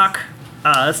yacht rock.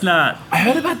 It's not. I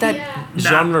heard about that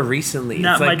genre recently.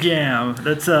 Not it's like, my jam.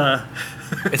 That's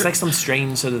It's like some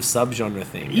strange sort of subgenre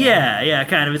thing. Yeah,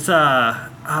 kind of. It's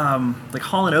like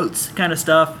Hall and Oates kind of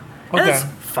stuff. And Okay. it's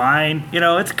fine.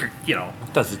 It's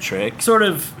Does the trick. sort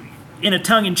of in a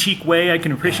tongue-in-cheek way. I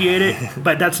can appreciate it,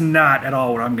 but that's not at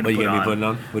all what I'm going What to are you put going to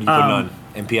on. be putting on? What are you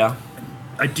putting on? NPR?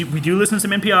 We do listen to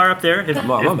some NPR up there. If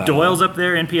Doyle's up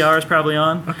there, NPR is probably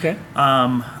on. Okay.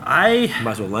 I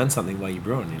Might as well learn something while you're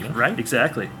brewing, you know? right,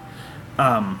 exactly.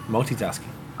 Multitasking.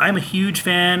 I'm a huge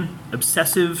fan,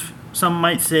 obsessive, some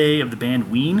might say, of the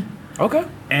band Ween, Okay.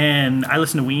 and I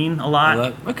listen to Ween a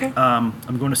lot. Okay. I'm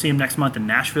going to see them next month in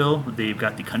Nashville. They've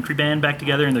got the country band back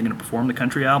together, and they're going to perform the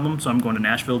country album. So I'm going to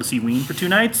Nashville to see Ween for 2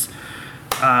 nights.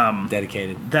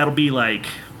 Dedicated. That'll be like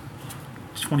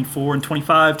 24 and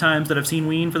 25 times that I've seen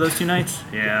Ween for those 2 nights.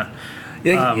 Yeah.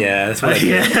 Yeah, that's what I do.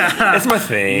 Yeah. That's my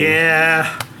thing.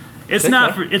 Yeah. It's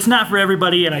not for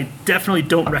everybody, and I definitely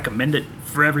don't recommend it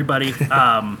for everybody.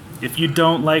 If you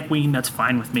don't like Ween, that's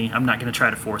fine with me. I'm not going to try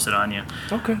to force it on you.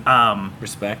 Okay.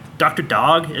 Respect. Dr.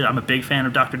 Dog, I'm a big fan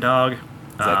of Dr. Dog. Is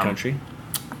that country?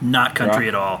 Not country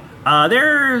at all. I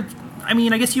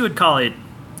guess you would call it,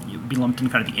 you'd be lumped in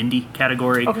kind of the indie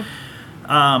category. Okay.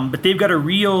 But they've got a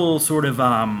real sort of,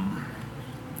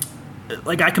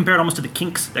 like I compare it almost to the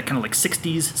Kinks, that kind of like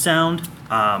 60s sound.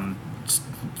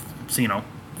 So,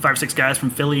 5 or 6 guys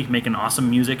from Philly making awesome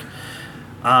music.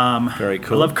 Very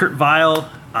cool. I love Kurt Vile.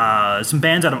 Some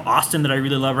bands out of Austin that I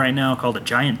really love right now called A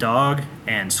Giant Dog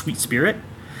and Sweet Spirit.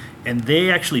 And they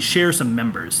actually share some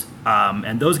members.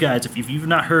 And those guys, if you've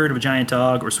not heard of A Giant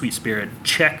Dog or Sweet Spirit,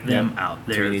 check them out.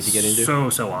 They're need to get into?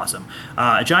 so awesome.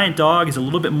 A Giant Dog is a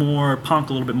little bit more punk,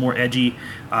 a little bit more edgy.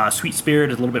 Sweet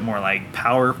Spirit is a little bit more like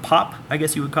power pop, I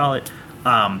guess you would call it.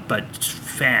 But it's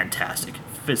fantastic.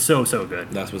 It's so good.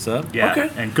 That's what's up? Yeah.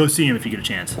 Okay. And go see him if you get a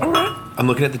chance. All right. I'm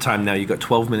looking at the time now. You've got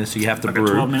 12 minutes, so you have to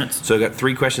brew. 12 minutes. So I've got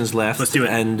 3 questions left. Let's do it.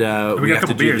 And we have got a to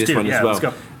couple do beers this too. one Yeah, as well. let's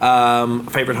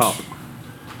go. Favorite hop?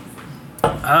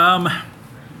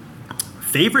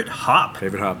 Favorite hop?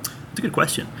 Favorite hop. That's a good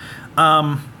question.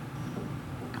 Probably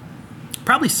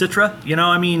Citra.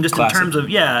 Just Classic.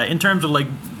 in terms of like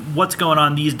what's going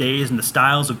on these days and the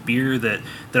styles of beer that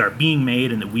are being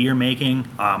made and that we are making.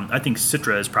 I think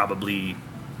Citra is probably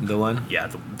The one?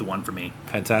 the one for me.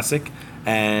 Fantastic.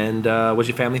 And what's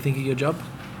your family think of your job?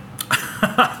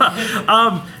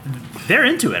 They're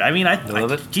into it. I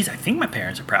love it? Geez, I think my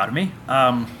parents are proud of me.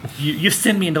 You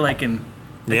send me into like an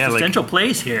existential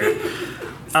place here.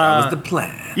 That was the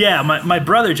plan. Yeah, my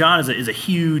brother John is a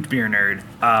huge beer nerd.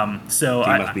 So He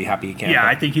must be happy he can. Yeah,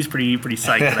 I think he's pretty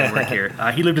psyched that I work here.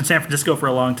 He lived in San Francisco for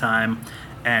a long time,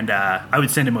 and I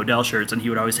would send him Odell shirts, and he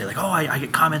would always say like, "Oh, I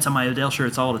get comments on my Odell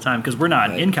shirts all the time because we're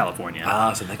not in California."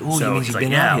 So like, oh, so he's he's been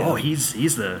like, "Yeah, out here. oh, he's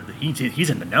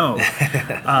in the know."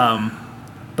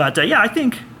 But I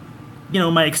think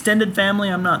my extended family,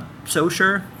 I'm not so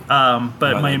sure. But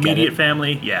Well, my they get immediate it.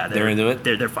 family, They're into it?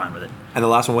 They're fine with it. And the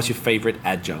last one, what's your favorite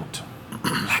adjunct?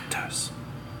 Lactose.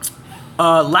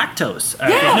 Lactose.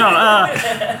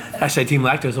 Hashtag Team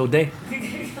Lactose all day.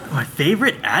 My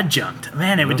favorite adjunct,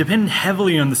 man, it would depend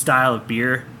heavily on the style of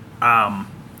beer. I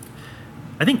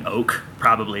think oak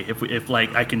probably. If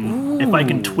I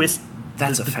can twist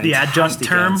That's a the adjunct fantastic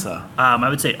term, answer. I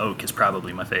would say oak is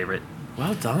probably my favorite.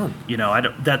 Well done. I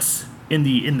don't. That's in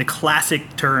the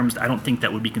classic terms. I don't think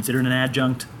that would be considered an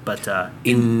adjunct, but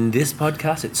In this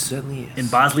podcast, it certainly is. in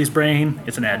Bosley's brain,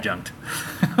 it's an adjunct.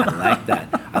 I like that.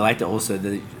 I like that also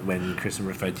that when Kristen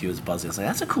referred to you as Buzzy, I was like,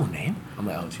 that's a cool name. I'm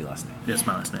like, oh, it's your last name. That's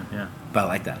my last name. Yeah, But I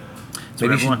like that. It's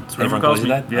what everyone everyone calls calls you me.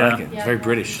 that? Yeah. I like it. It's Yeah. very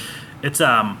British. it's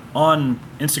on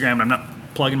Instagram. I'm not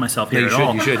plugging myself here you at should.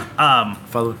 all. You should.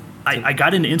 Follow. I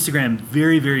got into Instagram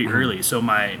very, very early, so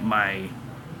my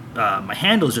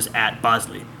handle is just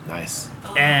 @Bosley. Nice.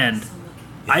 And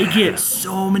I get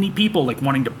so many people like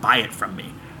wanting to buy it from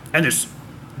me. And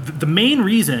the main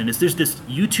reason is there's this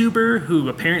YouTuber who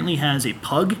apparently has a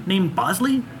pug named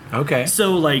Bosley. Okay.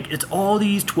 So like it's all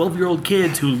these 12-year-old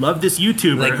kids who love this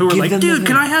YouTuber Like, who are give like, them dude, the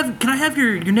can I have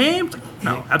your name? It's like,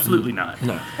 no, absolutely not.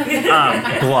 No.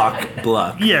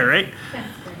 Block. Yeah, right.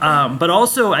 But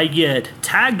also I get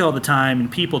tagged all the time,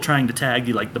 and people trying to tag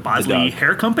the Bosley dog.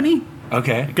 Hair Company.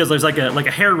 Okay. Because there's like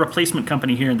a hair replacement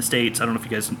company here in the States. I don't know if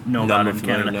you guys know about it in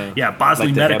Canada. No. Yeah, Bosley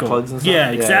Like the hair Medical. plugs and stuff?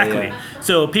 Yeah, Yeah, exactly. yeah.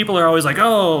 So people are always like,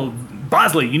 "Oh,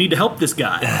 Bosley, you need to help this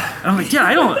guy." And I'm like, "Yeah,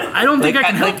 I don't think I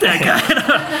can help that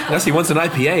guy. Unless he wants an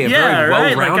IPA, a Yeah, very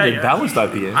right, well-rounded, like balanced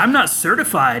IPA. I'm not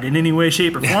certified in any way,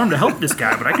 shape, or form to help this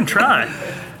guy, but I can try."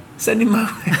 Send him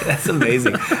over. That's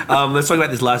amazing. Let's talk about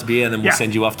this last beer, and then we'll Yeah.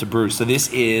 send you off to brew. So this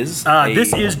is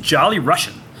This is Jolly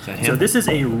Russian. that him? So this is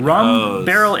a rum Oh.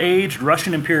 barrel-aged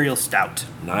Russian Imperial Stout.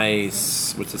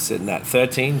 nice. What's it sitting at?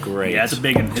 13? Great. Yeah, it's a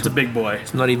big one. It's a big boy.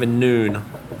 It's not even noon. All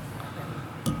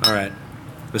right.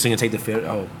 We're going to take the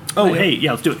photo. Oh, hey,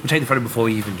 yeah, let's do it. We'll take the photo before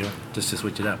we even do it, just to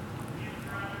switch it up.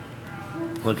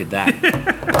 Look at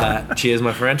that. Cheers,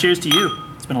 my friend. Cheers to you.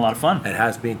 It's been a lot of fun. It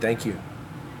has been. Thank you.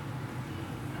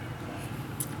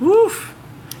 Woof.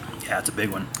 Yeah, it's a big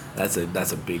one. That's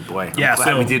a big boy. Yeah, I'm glad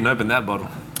so- we didn't open that bottle.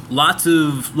 Lots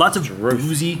of rough.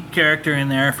 boozy character in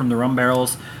there from the rum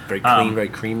barrels. Very clean, very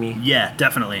creamy. Yeah,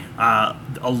 definitely. A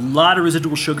lot of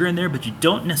residual sugar in there, but you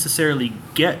don't necessarily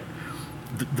get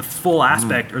the full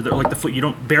aspect, or you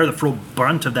don't bear the full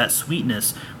brunt of that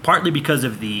sweetness. Partly because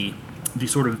of the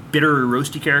sort of bitter,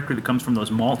 roasty character that comes from those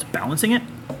malts balancing it.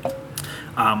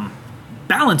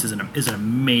 Balance is an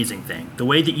amazing thing. The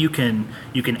way that you can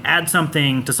add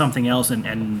something to something else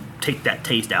and take that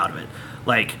taste out of it.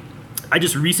 Like, I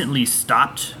just recently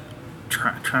stopped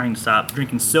trying to stop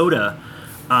drinking soda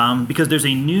because there's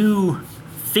a new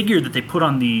figure that they put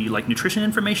on the nutrition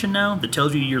information now that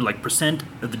tells you your percent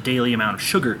of the daily amount of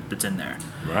sugar that's in there.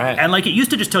 Right. And it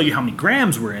used to just tell you how many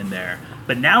grams were in there,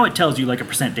 but now it tells you a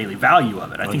percent daily value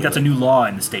of it. I think that's a new law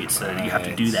in the States that you have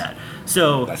to do that.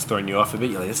 So That's throwing you off a bit.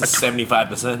 You're like, this is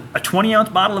 75%. a 20-ounce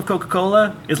bottle of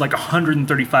Coca-Cola is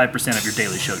 135% of your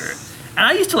daily sugar. And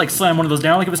I used to slam one of those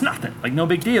down like it was nothing, no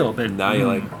big deal. But Now you're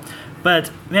like, but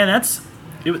man,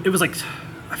 it was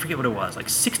I forget what it was,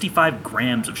 65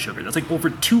 grams of sugar. That's over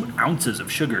 2 ounces of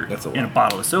sugar That's a in a lot.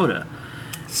 bottle of soda.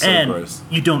 so And gross.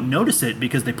 you don't notice it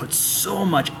because they put so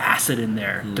much acid in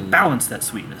there to balance that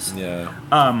sweetness. Yeah.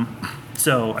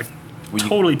 So I Well, you-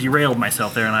 totally derailed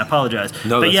myself there, and I apologize.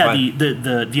 No, but that's yeah,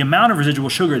 fine. the amount of residual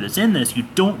sugar that's in this, you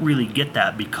don't really get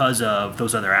that because of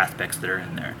those other aspects that are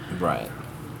in there. Right.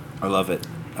 I love it.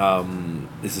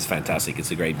 This is fantastic. It's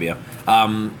a great beer.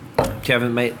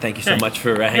 Kevin, mate, thank you so Hey. much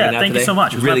for hanging Yeah, out thank you today. so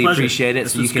much. It was my Really pleasure. appreciate it.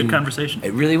 This was a good conversation.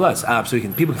 It really was. So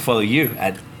people can follow you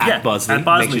at Bosley. at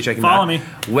Bosley. Make sure you check him Follow out. me.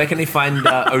 Where can they find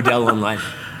Odell online?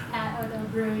 At Odell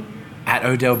Brewing. At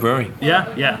Odell Brewing. Yeah.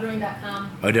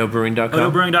 OdellBrewing.com.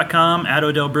 OdellBrewing.com. OdellBrewing.com, at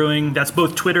Odell Brewing. That's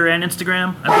both Twitter and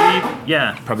Instagram, I believe.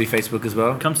 Yeah. Probably Facebook as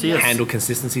well. Come see us. Handle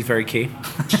consistency is very key.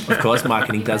 Of course,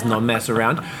 marketing does not mess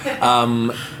around.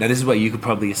 Now, this is where you could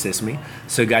probably assist me.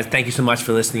 So, guys, thank you so much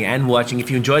for listening and watching. If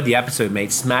you enjoyed the episode,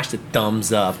 mate, smash the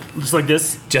thumbs up. Just like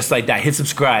this. Just like that. Hit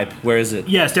subscribe. Where is it?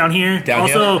 Yes, down here. Down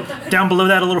also, down below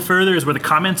that a little further is where the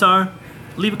comments are.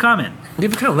 Leave a comment.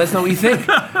 Leave a comment. Let us know what you think.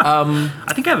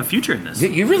 I think I have a future in this.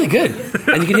 You're really good.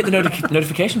 And you can hit the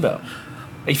notification bell.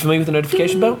 Are you familiar with the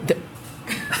notification bell?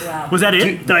 Was that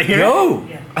it? Did I hear it? No.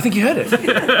 I think you heard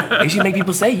it. You should make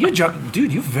people say,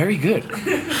 dude, you're very good.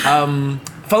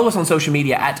 Follow us on social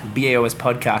media at BAOS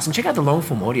Podcast and check out the long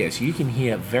form audio so you can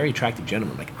hear very attractive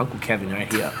gentlemen like Uncle Kevin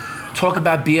right here talk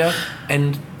about beer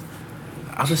and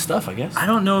other stuff, I guess. I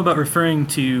don't know about referring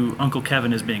to Uncle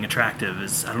Kevin as being attractive.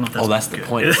 I don't know if that's That's the good.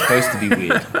 point. It's supposed to be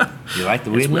weird. You like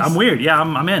the weirdness? I'm weird. Yeah,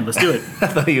 I'm in. Let's do it. I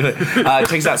thought you would.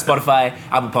 Check us out Spotify,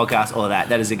 Apple Podcasts, all of that.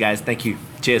 That is it, guys. Thank you.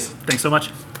 Cheers. Thanks so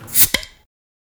much.